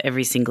not love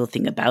every single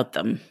thing about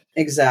them.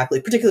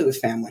 Exactly, particularly with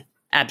family.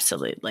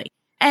 Absolutely.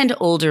 And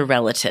older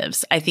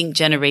relatives. I think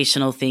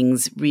generational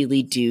things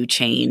really do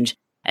change.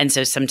 And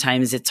so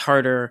sometimes it's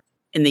harder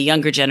in the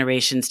younger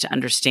generations to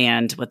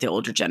understand what the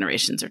older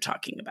generations are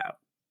talking about.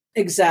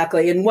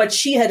 Exactly. And what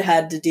she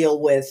had to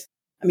deal with,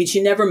 I mean,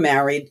 she never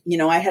married. You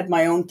know, I had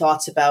my own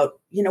thoughts about,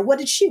 you know, what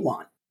did she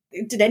want?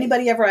 Did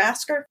anybody ever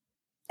ask her?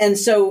 And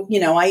so, you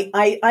know, I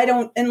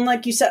don't, and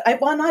like you said, I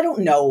don't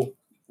know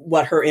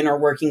what her inner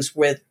workings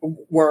were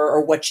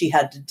or what she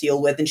had to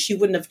deal with. And she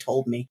wouldn't have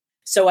told me.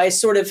 So I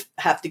sort of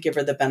have to give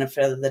her the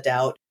benefit of the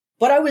doubt.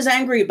 But I was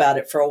angry about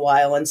it for a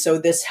while. And so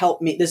this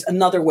helped me. There's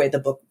another way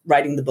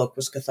writing the book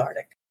was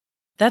cathartic.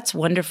 That's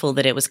wonderful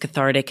that it was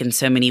cathartic in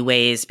so many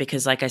ways,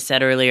 because like I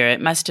said earlier,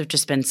 it must have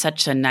just been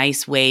such a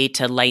nice way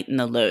to lighten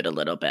the load a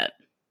little bit.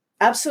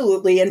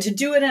 Absolutely. And to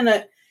do it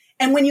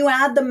and when you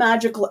add the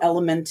magical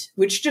element,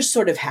 which just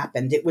sort of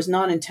happened, it was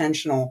not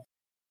intentional.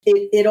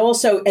 It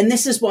also, and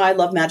this is why I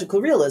love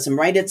magical realism,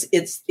 right?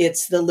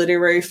 It's the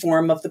literary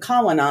form of the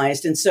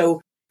colonized. And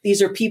so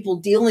these are people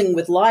dealing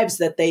with lives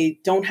that they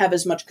don't have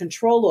as much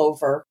control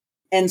over.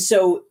 And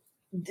so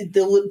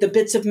the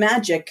bits of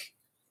magic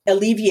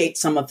alleviate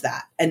some of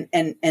that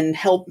and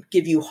help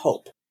give you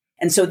hope.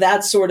 And so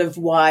that's sort of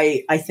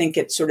why I think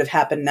it sort of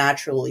happened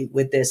naturally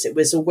with this. It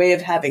was a way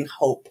of having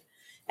hope,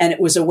 and it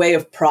was a way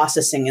of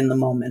processing in the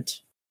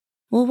moment.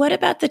 Well, what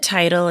about the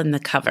title and the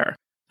cover?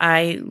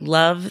 I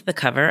love the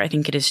cover. I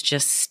think it is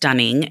just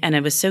stunning. And I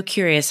was so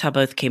curious how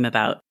both came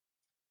about.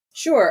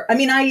 Sure. I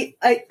mean, I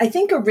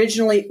think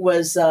originally it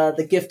was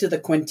The Gift of the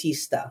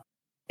Cuentista.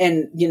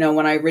 And, you know,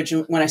 when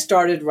I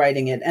started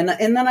writing it, and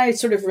then I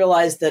sort of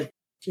realized that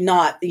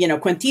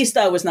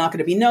Cuentista was not going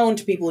to be known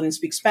to people who didn't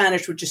speak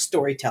Spanish, which is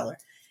storyteller.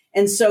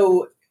 And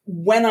so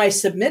when I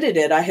submitted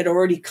it, I had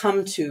already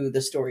come to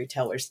the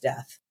storyteller's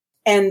death.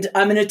 And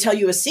I'm going to tell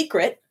you a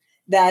secret,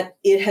 that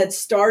it had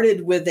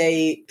started with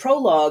a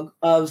prologue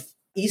of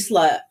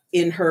Isla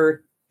in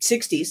her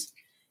 60s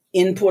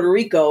in Puerto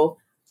Rico,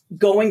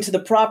 going to the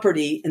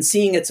property and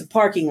seeing it's a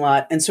parking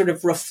lot and sort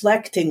of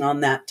reflecting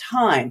on that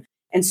time.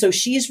 And so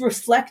she's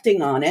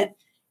reflecting on it,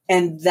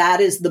 and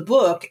that is the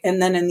book.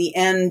 And then in the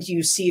end,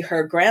 you see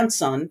her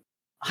grandson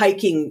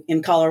hiking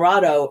in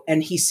Colorado,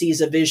 and he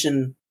sees a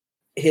vision,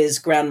 his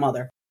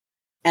grandmother.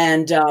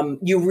 And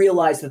you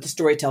realize that the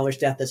storyteller's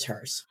death is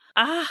hers.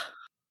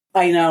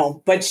 I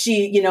know. But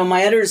she, you know,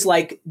 my editor's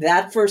like,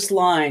 that first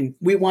line,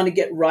 we want to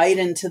get right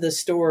into the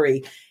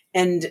story.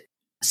 And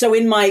so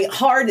in my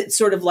heart, it's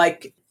sort of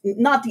like,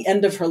 not the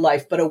end of her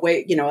life, but a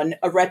way, you know,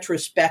 a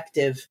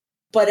retrospective.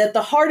 But at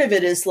the heart of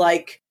it is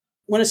like,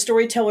 when a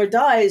storyteller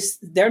dies,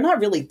 they're not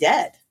really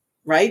dead,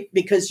 right?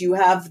 Because you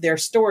have their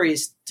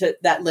stories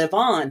that live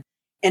on.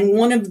 And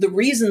one of the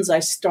reasons I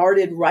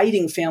started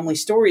writing family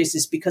stories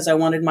is because I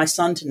wanted my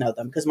son to know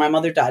them, because my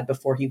mother died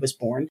before he was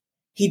born.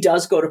 He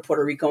does go to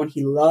Puerto Rico and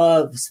he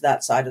loves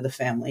that side of the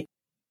family.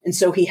 And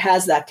so he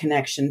has that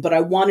connection, but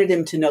I wanted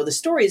him to know the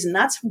stories. And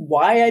that's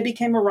why I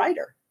became a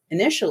writer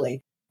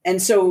initially.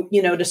 And so,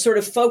 you know, to sort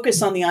of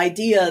focus on the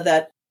idea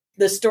that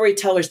the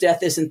storyteller's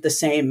death isn't the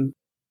same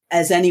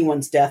as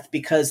anyone's death,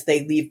 because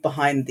they leave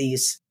behind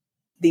these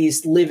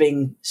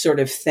living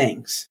sort of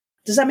things.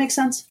 Does that make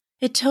sense?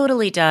 It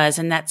totally does.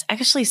 And that's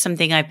actually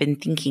something I've been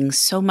thinking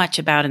so much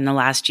about in the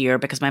last year,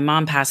 because my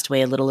mom passed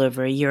away a little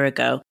over a year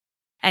ago.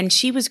 And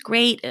she was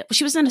great.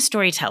 She wasn't a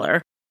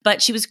storyteller,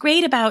 but she was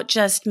great about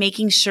just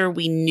making sure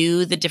we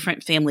knew the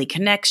different family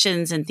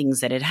connections and things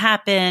that had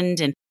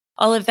happened and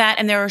all of that.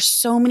 And there are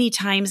so many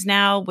times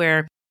now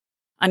where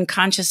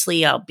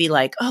unconsciously I'll be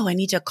like, oh, I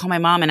need to call my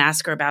mom and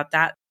ask her about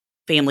that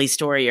family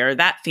story or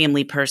that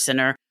family person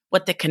or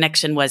what the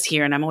connection was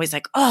here. And I'm always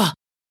like, oh,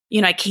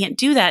 you know, I can't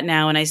do that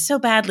now. And I so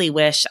badly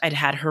wish I'd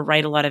had her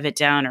write a lot of it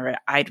down, or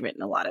I'd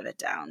written a lot of it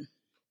down.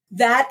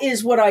 That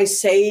is what I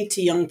say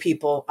to young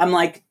people. I'm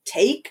like,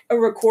 take a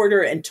recorder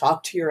and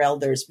talk to your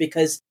elders,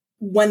 because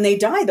when they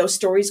die, those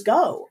stories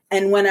go.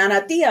 And when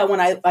Ana Tia,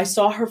 when I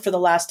saw her for the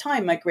last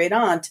time, my great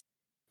aunt,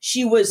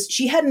 she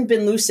hadn't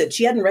been lucid.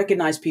 She hadn't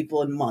recognized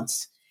people in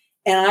months.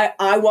 And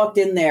I walked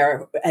in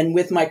there and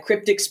with my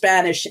cryptic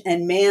Spanish,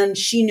 and man,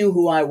 she knew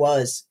who I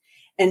was.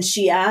 And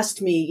she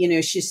asked me, you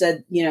know, she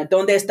said, you know,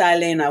 ¿Dónde está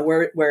Elena?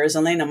 Where is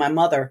Elena, my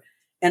mother?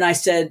 And I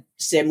said,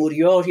 se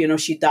murió, you know,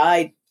 she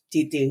died,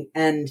 Titi.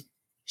 And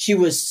she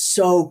was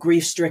so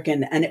grief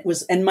stricken.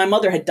 And my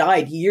mother had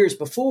died years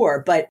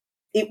before, but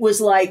it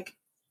was like,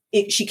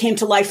 she came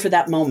to life for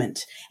that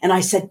moment. And I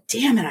said,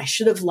 damn it, I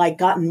should have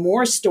gotten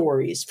more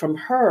stories from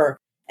her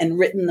and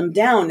written them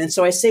down. And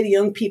so I say to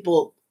young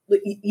people,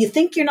 you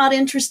think you're not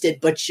interested,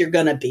 but you're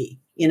going to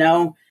be, you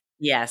know?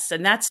 Yes.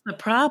 And that's the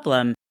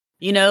problem.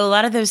 You know, a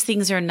lot of those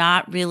things are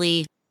not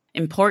really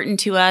important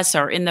to us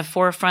or in the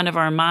forefront of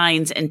our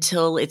minds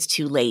until it's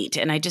too late.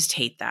 And I just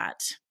hate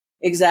that.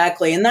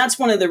 Exactly. And that's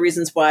one of the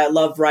reasons why I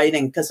love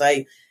writing, because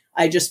I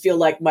just feel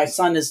like my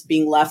son is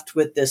being left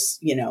with this,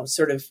 you know,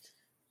 sort of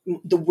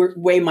the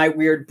way my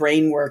weird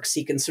brain works.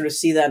 He can sort of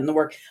see that in the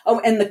work. Oh,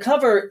 and the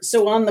cover.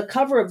 So on the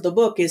cover of the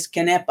book is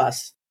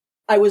Canepas.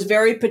 I was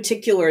very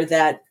particular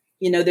that,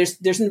 you know, there's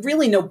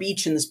really no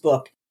beach in this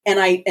book.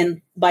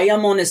 And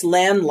Bayamon is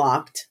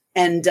landlocked.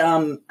 And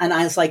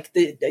I was like,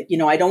 you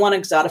know, I don't want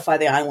to exotify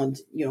the island.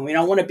 You know, we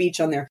don't want a beach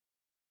on there.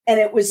 And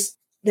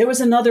there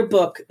was another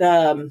book,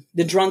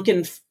 The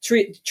Drunken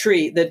Tree,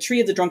 The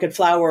Tree of the Drunken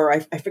Flower.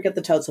 I forget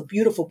the title. It's a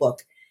beautiful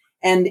book.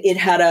 And it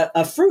had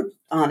a fruit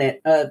on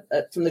it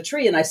from the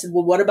tree. And I said,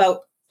 well, what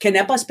about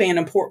Canepas playing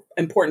an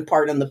important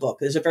part in the book?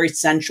 There's a very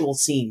sensual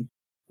scene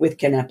with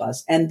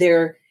Canepas. And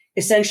they're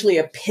essentially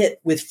a pit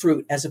with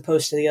fruit as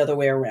opposed to the other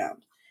way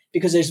around,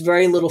 because there's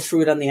very little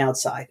fruit on the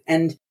outside.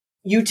 And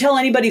you tell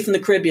anybody from the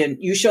Caribbean,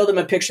 you show them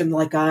a picture and they're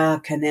like,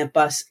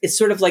 Canepas. It's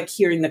sort of like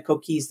hearing the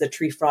coquis, the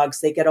tree frogs.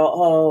 They get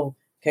all,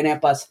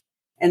 Canepas.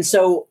 And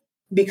so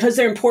because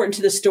they're important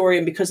to the story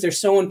and because they're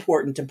so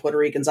important to Puerto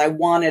Ricans, I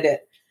wanted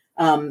it.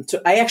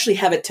 I actually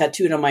have it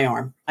tattooed on my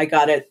arm. I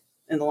got it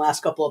in the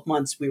last couple of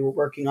months. We were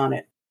working on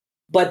it,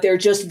 but they're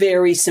just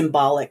very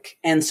symbolic.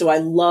 And so I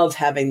love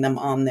having them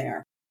on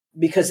there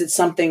because it's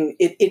something,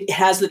 it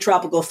has the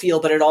tropical feel,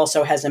 but it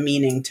also has a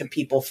meaning to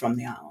people from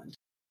the island.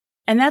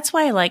 And that's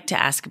why I like to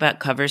ask about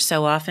covers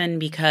so often,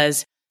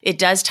 because it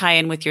does tie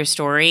in with your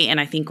story. And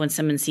I think when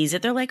someone sees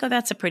it, they're like, oh,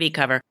 that's a pretty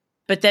cover.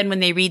 But then when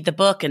they read the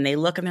book and they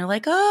look and they're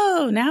like,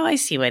 oh, now I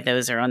see why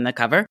those are on the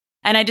cover.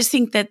 And I just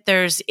think that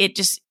it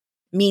just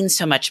means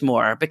so much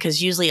more,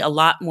 because usually a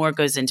lot more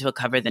goes into a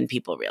cover than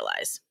people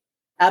realize.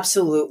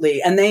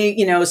 Absolutely. And they,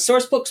 you know,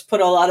 Sourcebooks put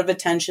a lot of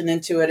attention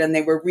into it, and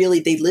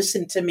they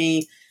listened to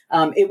me.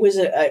 It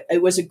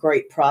was a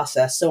great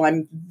process. So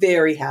I'm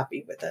very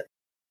happy with it.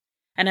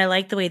 And I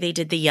like the way they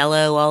did the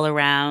yellow all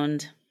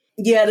around.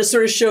 Yeah, to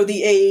sort of show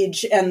the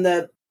age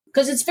and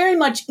because it's very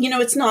much, you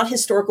know, it's not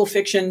historical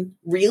fiction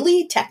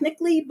really,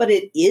 technically, but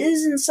it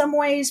is in some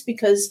ways,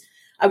 because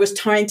I was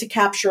trying to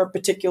capture a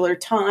particular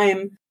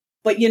time.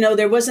 But, you know,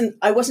 I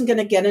wasn't going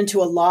to get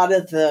into a lot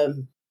of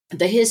the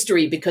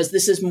history, because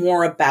this is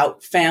more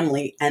about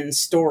family and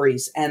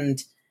stories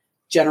and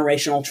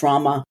generational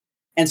trauma.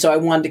 And so I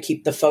wanted to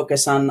keep the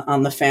focus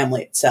on the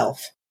family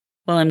itself.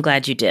 Well, I'm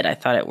glad you did. I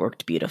thought it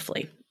worked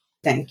beautifully.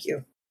 Thank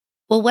you.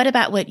 Well, what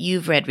about what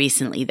you've read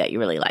recently that you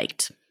really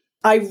liked?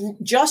 I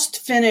just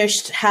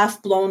finished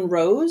Half Blown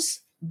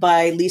Rose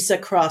by Lisa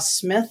Cross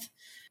Smith.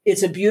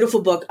 It's a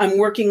beautiful book. I'm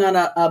working on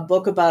a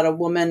book about a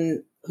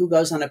woman who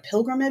goes on a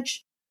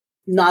pilgrimage,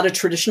 not a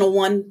traditional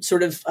one,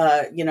 sort of,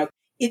 you know,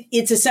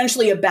 it's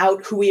essentially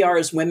about who we are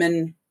as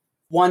women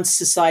once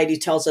society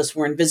tells us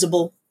we're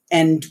invisible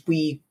and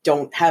we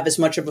don't have as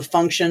much of a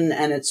function.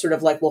 And it's sort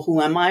of like, well,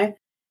 who am I?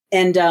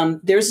 And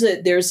there's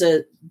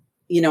a,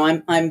 you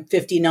know, I'm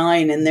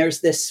 59, and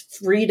there's this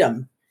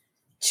freedom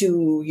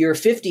to your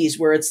 50s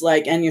where it's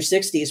like, and your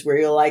 60s where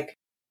you're like,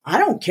 I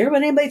don't care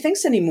what anybody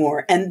thinks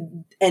anymore.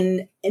 And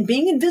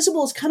being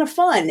invisible is kind of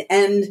fun.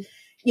 And,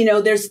 you know,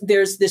 there's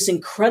this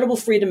incredible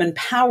freedom and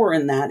power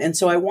in that. And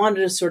so I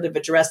wanted to sort of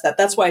address that.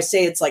 That's why I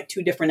say it's like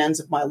two different ends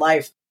of my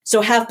life.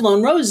 So Half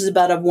Blown Rose is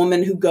about a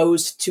woman who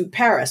goes to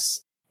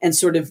Paris and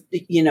sort of,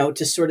 you know,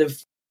 to sort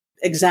of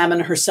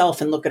examine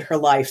herself and look at her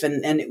life.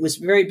 And it was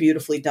very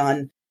beautifully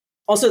done.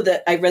 Also,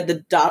 I read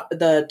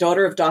the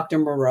Daughter of Dr.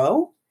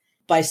 Moreau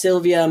by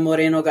Silvia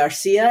Moreno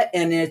Garcia.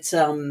 And it's,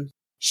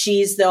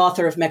 she's the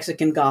author of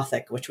Mexican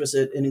Gothic, which was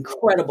an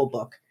incredible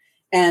book.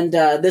 And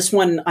this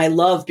one I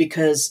love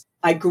because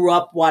I grew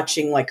up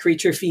watching like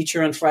Creature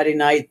Feature on Friday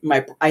night.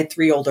 I had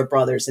 3 older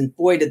brothers, and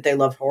boy, did they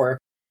love horror.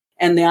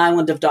 And The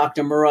Island of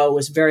Dr. Moreau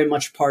was very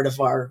much part of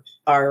our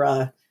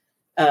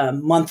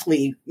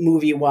monthly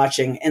movie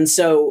watching. And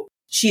so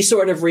she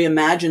sort of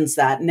reimagines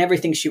that, and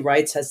everything she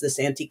writes has this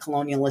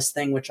anti-colonialist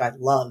thing, which I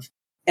love.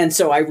 And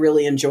so I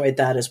really enjoyed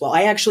that as well.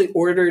 I actually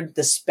ordered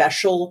the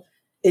special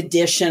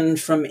edition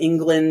from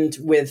England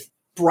with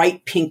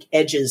bright pink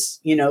edges,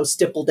 you know,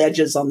 stippled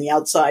edges on the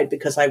outside,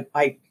 because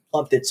I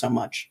loved it so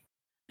much.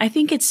 I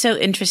think it's so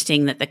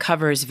interesting that the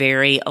covers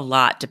vary a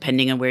lot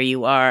depending on where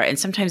you are. And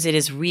sometimes it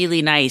is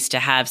really nice to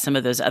have some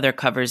of those other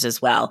covers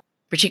as well,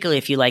 particularly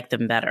if you like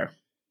them better.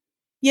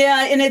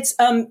 Yeah. And it's,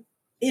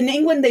 in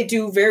England, they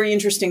do very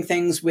interesting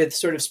things with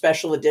sort of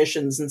special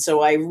editions. And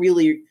so I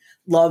really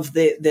love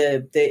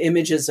the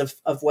images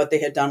of what they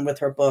had done with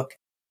her book.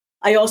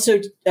 I also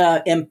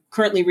am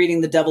currently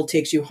reading The Devil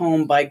Takes You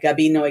Home by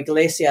Gabino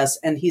Iglesias,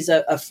 and he's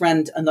a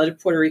friend, another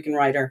Puerto Rican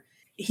writer.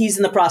 He's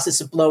in the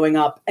process of blowing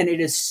up, and it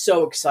is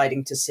so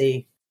exciting to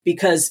see,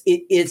 because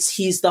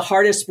he's the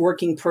hardest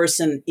working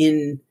person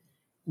in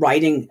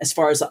writing as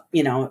far as,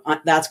 you know,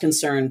 that's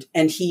concerned.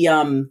 And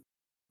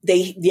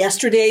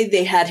yesterday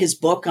they had his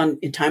book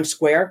in Times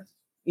Square,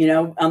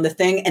 on the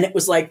thing. And it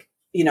was like,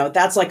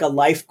 that's like a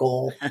life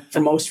goal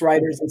for most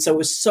writers. And so it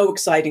was so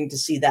exciting to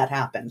see that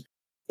happen.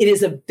 It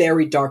is a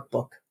very dark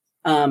book.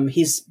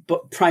 He's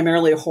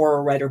primarily a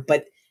horror writer,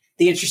 but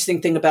the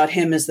interesting thing about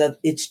him is that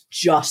it's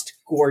just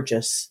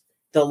gorgeous.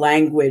 The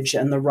language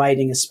and the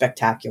writing is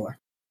spectacular.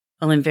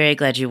 Well, I'm very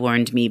glad you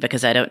warned me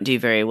because I don't do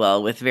very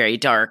well with very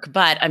dark,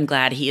 but I'm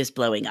glad he is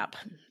blowing up.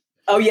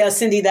 Oh yeah,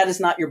 Cindy, that is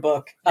not your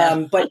book.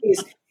 But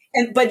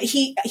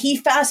he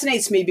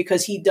fascinates me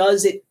because he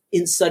does it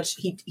in such,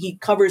 he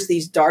covers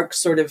these dark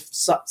sort of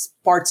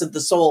parts of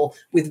the soul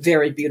with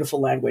very beautiful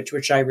language,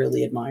 which I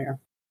really admire.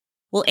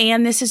 Well,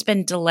 Anne, this has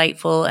been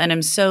delightful, and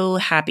I'm so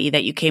happy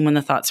that you came on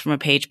the Thoughts from a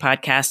Page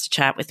podcast to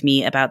chat with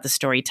me about the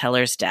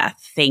storyteller's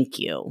death. Thank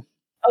you.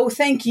 Oh,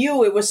 thank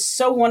you. It was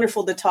so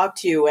wonderful to talk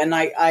to you, and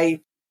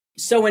I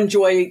so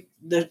enjoy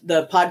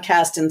the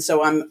podcast, and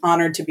so I'm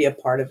honored to be a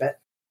part of it.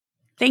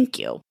 Thank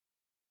you.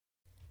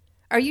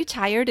 Are you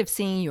tired of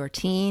seeing your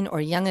teen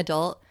or young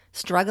adult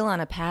struggle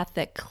on a path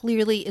that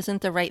clearly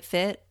isn't the right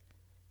fit?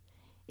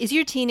 Is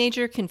your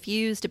teenager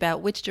confused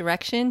about which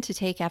direction to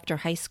take after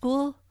high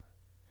school?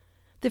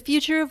 The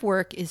future of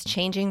work is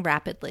changing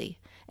rapidly,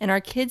 and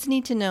our kids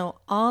need to know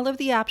all of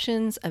the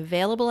options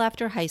available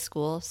after high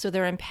school so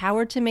they're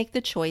empowered to make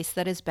the choice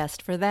that is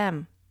best for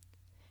them.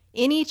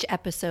 In each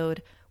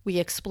episode, we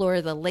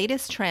explore the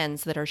latest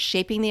trends that are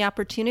shaping the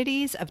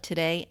opportunities of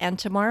today and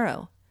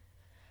tomorrow.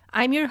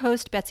 I'm your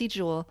host, Betsy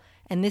Jewell,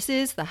 and this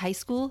is the High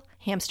School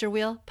Hamster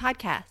Wheel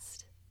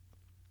Podcast.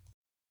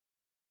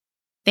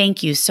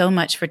 Thank you so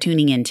much for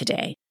tuning in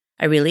today.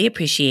 I really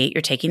appreciate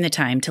your taking the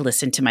time to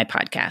listen to my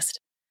podcast.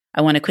 I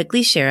want to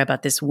quickly share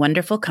about this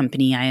wonderful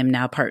company I am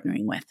now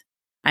partnering with.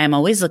 I am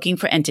always looking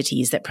for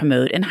entities that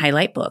promote and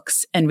highlight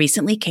books, and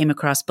recently came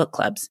across Book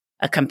Clubs,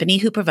 a company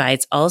who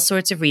provides all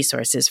sorts of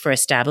resources for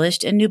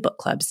established and new book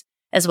clubs,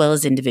 as well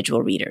as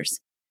individual readers.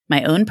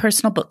 My own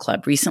personal book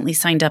club recently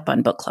signed up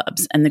on Book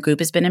Clubs, and the group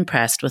has been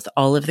impressed with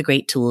all of the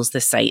great tools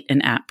the site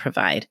and app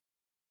provide.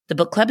 The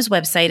Book Club's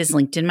website is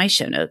linked in my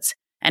show notes,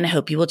 and I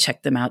hope you will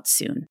check them out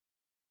soon.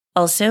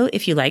 Also,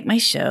 if you like my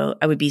show,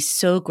 I would be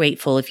so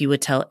grateful if you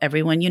would tell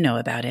everyone you know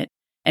about it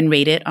and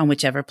rate it on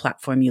whichever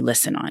platform you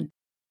listen on.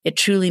 It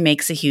truly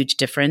makes a huge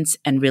difference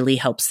and really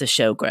helps the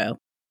show grow.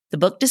 The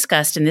book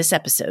discussed in this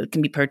episode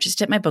can be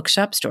purchased at my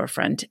bookshop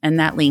storefront, and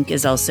that link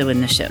is also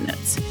in the show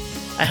notes.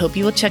 I hope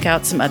you will check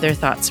out some other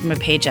Thoughts from a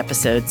Page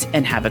episodes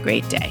and have a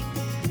great day.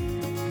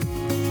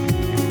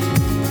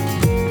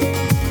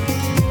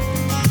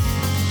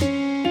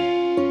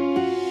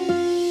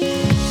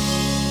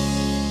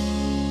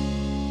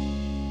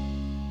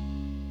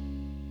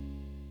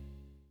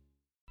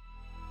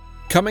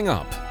 Coming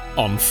up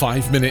on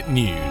 5 Minute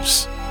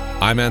News,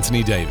 I'm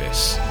Anthony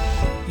Davis.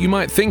 You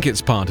might think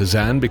it's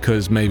partisan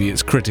because maybe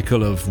it's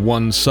critical of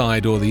one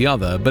side or the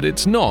other, but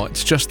it's not,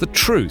 it's just the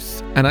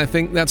truth. And I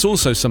think that's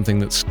also something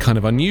that's kind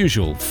of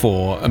unusual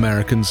for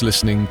Americans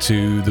listening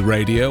to the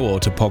radio or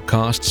to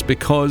podcasts,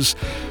 because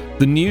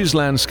the news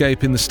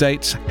landscape in the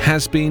States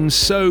has been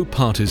so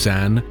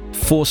partisan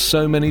for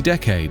so many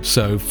decades.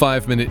 So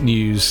 5 Minute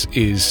News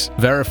is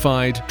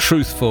verified,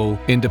 truthful,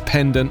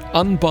 independent,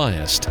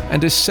 unbiased,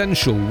 and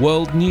essential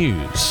world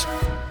news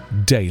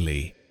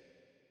daily.